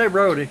Brody. I can say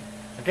Brody.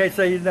 I can't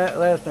say his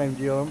last name,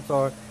 Jill. I'm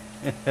sorry.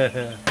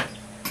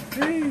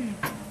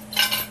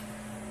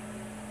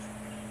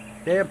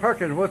 Dan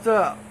Perkins, what's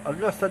up?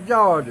 Augusta,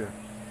 Georgia.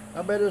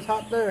 I bet it's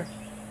hot there.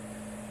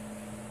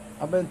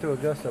 I've been to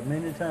Augusta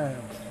many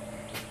times.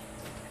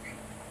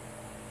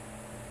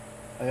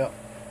 Yep.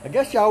 I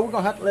guess y'all, we're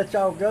going to have to let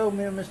y'all go,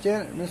 me and Miss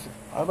Janet.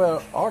 I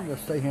better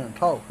just stay here and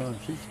talk, huh?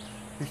 She's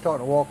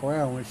starting to walk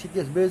around. When she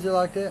gets busy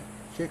like that,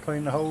 she'll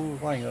clean the whole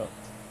thing up.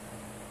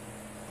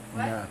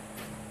 What? Nah.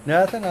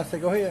 Nothing. I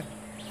said, go ahead.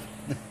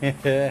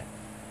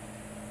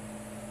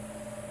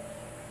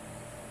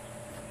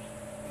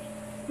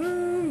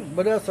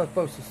 What else am I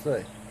supposed to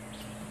say?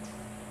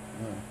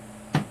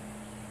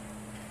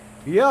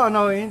 Y'all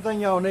know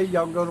anything y'all need,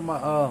 y'all can go to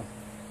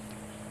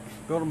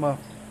my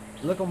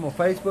look on my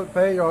Facebook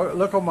page, or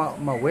look on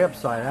my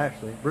website,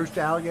 actually,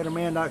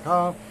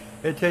 BruceTheAlligatorMan.com.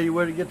 It'll tell you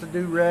where to get the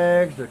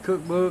do-rags, the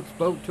cookbooks,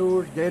 boat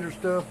tours, gator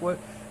stuff.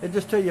 It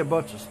just tell you a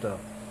bunch of stuff,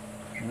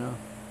 you know.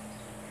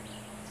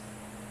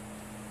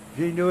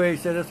 Jean Dewey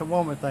said it's a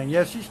woman thing.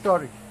 Yeah, she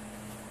started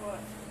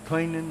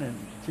cleaning, and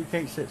she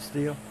can't sit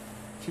still.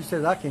 She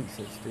says, I can't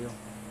sit still.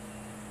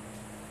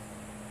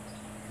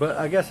 But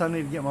I guess I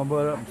need to get my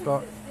butt up and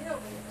start.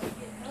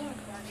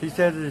 She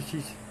said that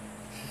she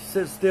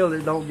sits still,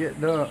 it don't get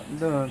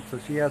done, so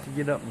she has to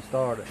get up and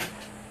start it.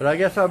 But I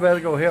guess I better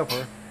go help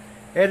her.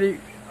 Eddie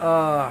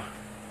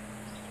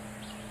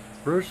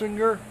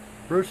Brusinger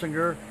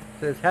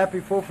says,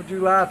 Happy 4th of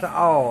July to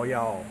all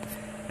y'all.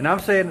 And I'm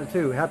saying it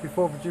too. Happy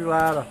 4th of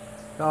July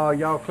to all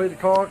y'all. Cleta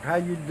Clark, how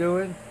you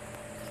doing?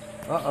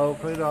 Uh-oh,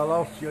 Cleta, I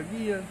lost you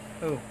again.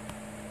 Oh.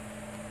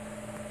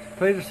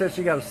 Cleta said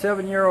she got a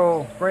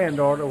 7-year-old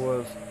granddaughter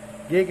was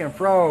gigging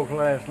frogs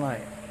last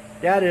night.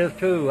 That is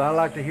cool. I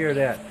like to hear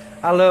that.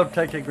 I love to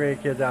take the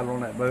grandkids out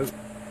on that boat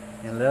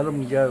and let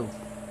them go.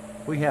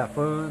 We have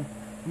fun.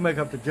 We make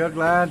up the jug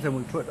lines and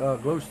we put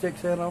glow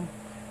sticks in them.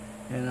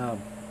 And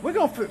We're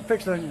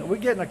gonna we're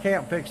getting a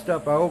camp fixed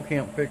up, our old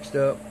camp fixed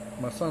up.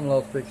 My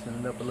son-in-law's fixing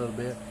it up a little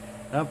bit.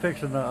 And I'm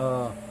fixing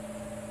to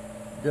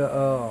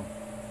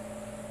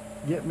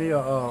get me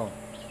a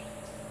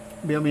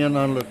build me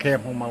another little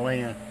camp on my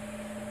land.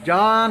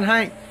 John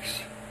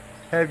Hanks,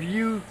 have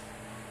you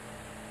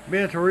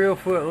been to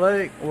Reelfoot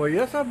Lake? Well,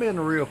 yes, I've been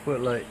to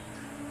Reelfoot Lake.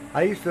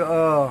 I used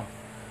to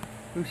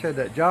who said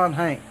that? John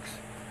Hanks.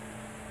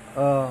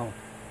 John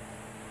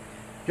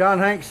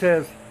Hanks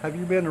says, have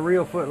you been to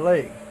Reelfoot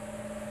Lake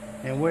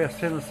in West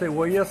Tennessee?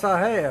 Well, yes, I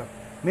have.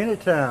 Many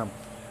times.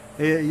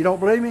 You don't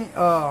believe me?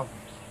 I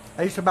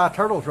used to buy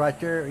turtles right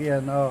there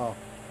in, let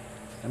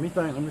me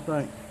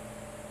think.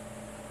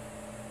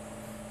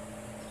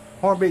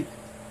 Horn Beach,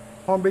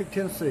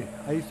 Tennessee.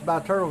 I used to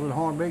buy turtles in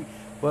Horn Beach.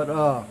 But,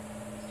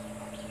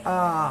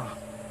 y'all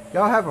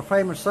have a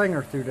famous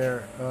singer through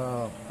there.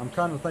 I'm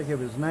trying to think of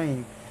his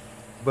name.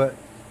 But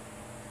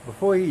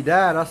before he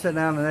died, I sat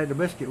down and ate a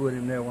biscuit with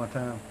him there one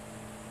time.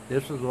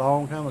 This was a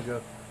long time ago.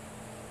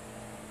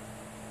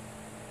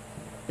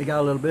 He got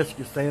a little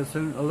biscuit stand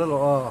soon, a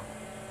little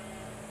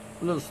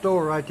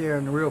store right there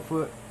in the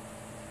Reelfoot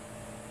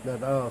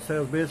that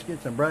sells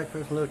biscuits and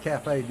breakfast, a little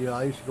cafe deal.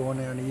 I used to go in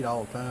there and eat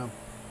all the time.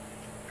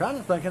 Trying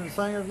to think of the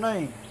singer's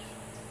name.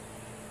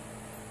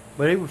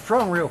 But he was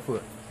from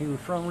Reelfoot. He's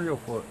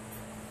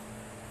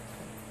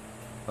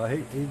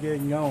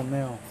getting gone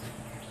now.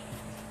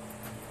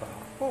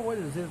 Oh, what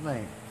is his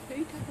name? Who are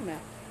you talking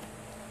about?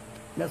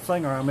 That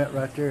singer I met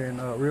right there in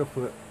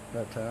Reelfoot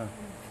that time.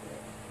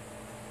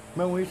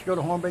 Remember we used to go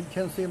to Horn Beach,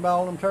 Tennessee and buy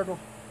all them turtles?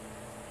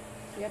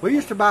 Yep. We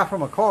used to buy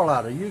from a car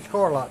lot, a used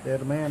car lot there.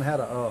 The man had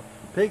a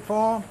pig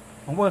farm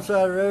on one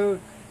side of the road.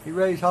 He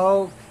raised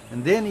hogs,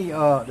 and then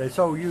they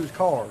sold used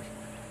cars.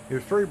 There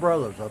was 3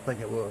 brothers, I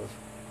think it was.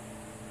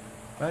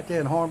 Right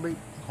there in Horn Beach,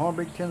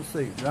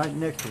 Tennessee, right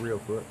next to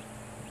Reelfoot.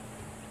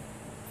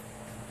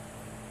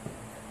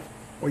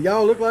 Well,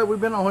 y'all look like we've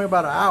been on here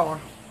about an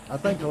hour. I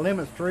think the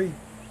limit's 3,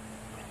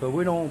 but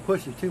we don't want to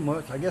push it too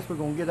much. I guess we're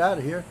going to get out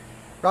of here.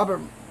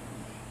 Robert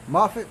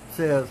Moffett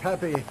says,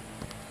 happy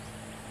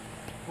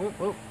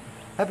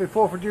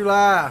 4th of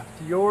July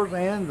to yours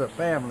and the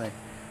family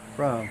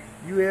from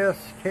U.S.,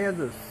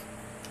 Kansas.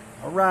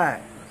 All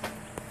right.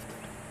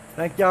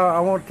 Thank y'all. I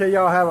want to tell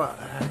y'all have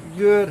a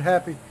good,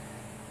 happy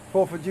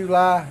 4th of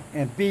July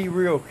and be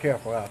real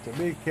careful out there.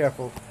 Be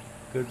careful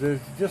because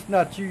it's just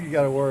not you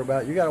got to worry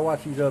about. You got to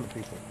watch these other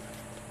people.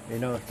 You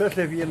know,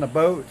 especially if you're in the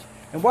boats.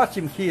 And watch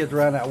them kids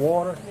around that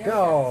water.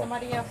 God.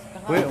 Somebody else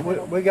at the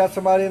hospital. We got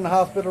somebody in the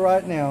hospital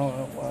right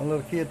now. A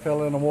little kid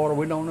fell in the water.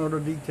 We don't know the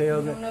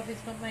details. We don't know if he's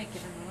going to make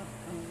it or not.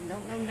 We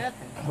don't know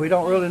nothing. We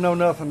don't really know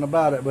nothing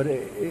about it, but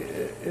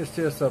it's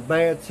just a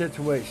bad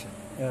situation.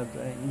 And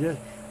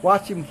just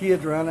watch them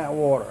kids around that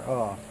water.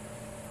 You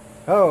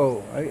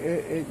know,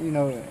 It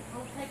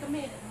won't take a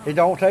minute. it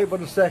don't take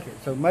but a second.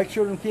 So make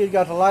sure them kids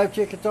got the life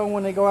jackets on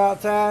when they go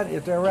outside,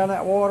 if they're around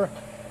that water.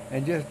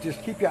 And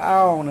just keep your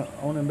eye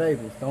on them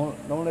babies. Don't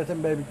let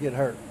them babies get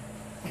hurt.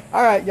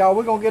 All right, y'all,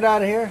 we're gonna get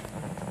out of here.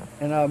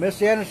 And Miss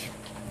Janice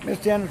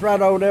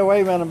right over there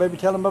waving at them, baby.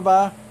 Tell them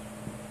bye-bye.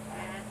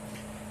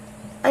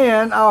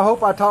 And I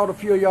hope I taught a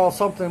few of y'all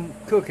something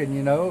cooking.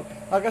 You know,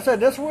 like I said,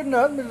 this wasn't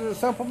nothing. It's a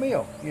simple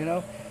meal. You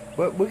know,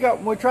 but we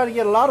try to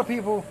get a lot of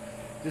people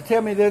to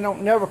tell me they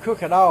don't never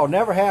cook at all,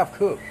 never have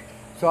cooked.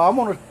 So I'm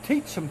gonna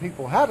teach some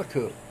people how to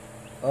cook.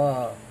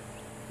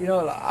 You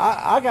know,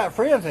 I got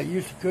friends that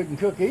used to couldn't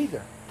cook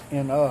either,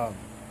 and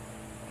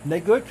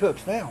they good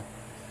cooks now.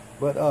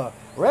 But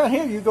around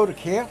here, you go to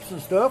camps and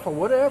stuff or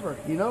whatever.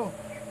 You know,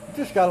 you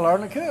just got to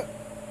learn to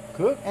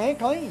cook and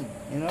clean.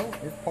 You know,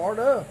 it's part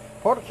of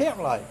camp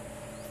life.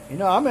 You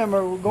know, I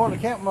remember going to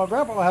camp with my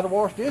grandpa. I had to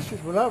wash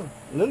dishes with a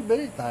little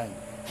bitty thing.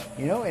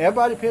 You know,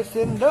 everybody pitched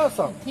in and does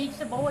something. Teach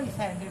the boys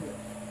how to do it.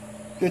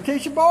 To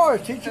teach your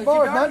boys,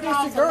 not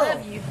just your girls.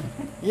 Love you.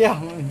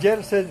 Yeah, and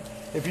Jenna said,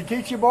 if you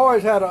teach your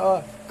boys how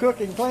to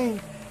cook and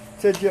clean,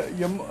 said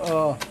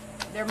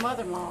their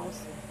mother-in-laws.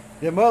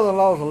 Their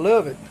mother-in-laws will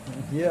love it.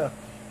 Yeah,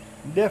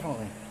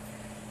 definitely.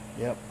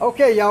 Yep.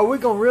 Okay, y'all, we're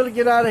gonna really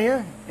get out of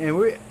here,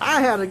 and I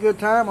had a good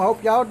time. I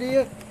hope y'all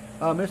did.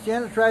 Miss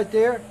Janet's right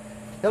there.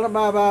 Tell her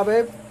bye-bye,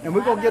 babe. And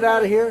we're gonna get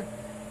out of here.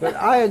 But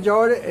I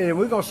enjoyed it, and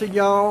we're gonna see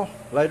y'all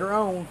later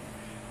on.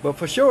 But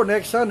for sure,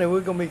 next Sunday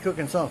we're gonna be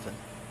cooking something.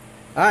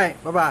 All right,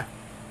 bye-bye.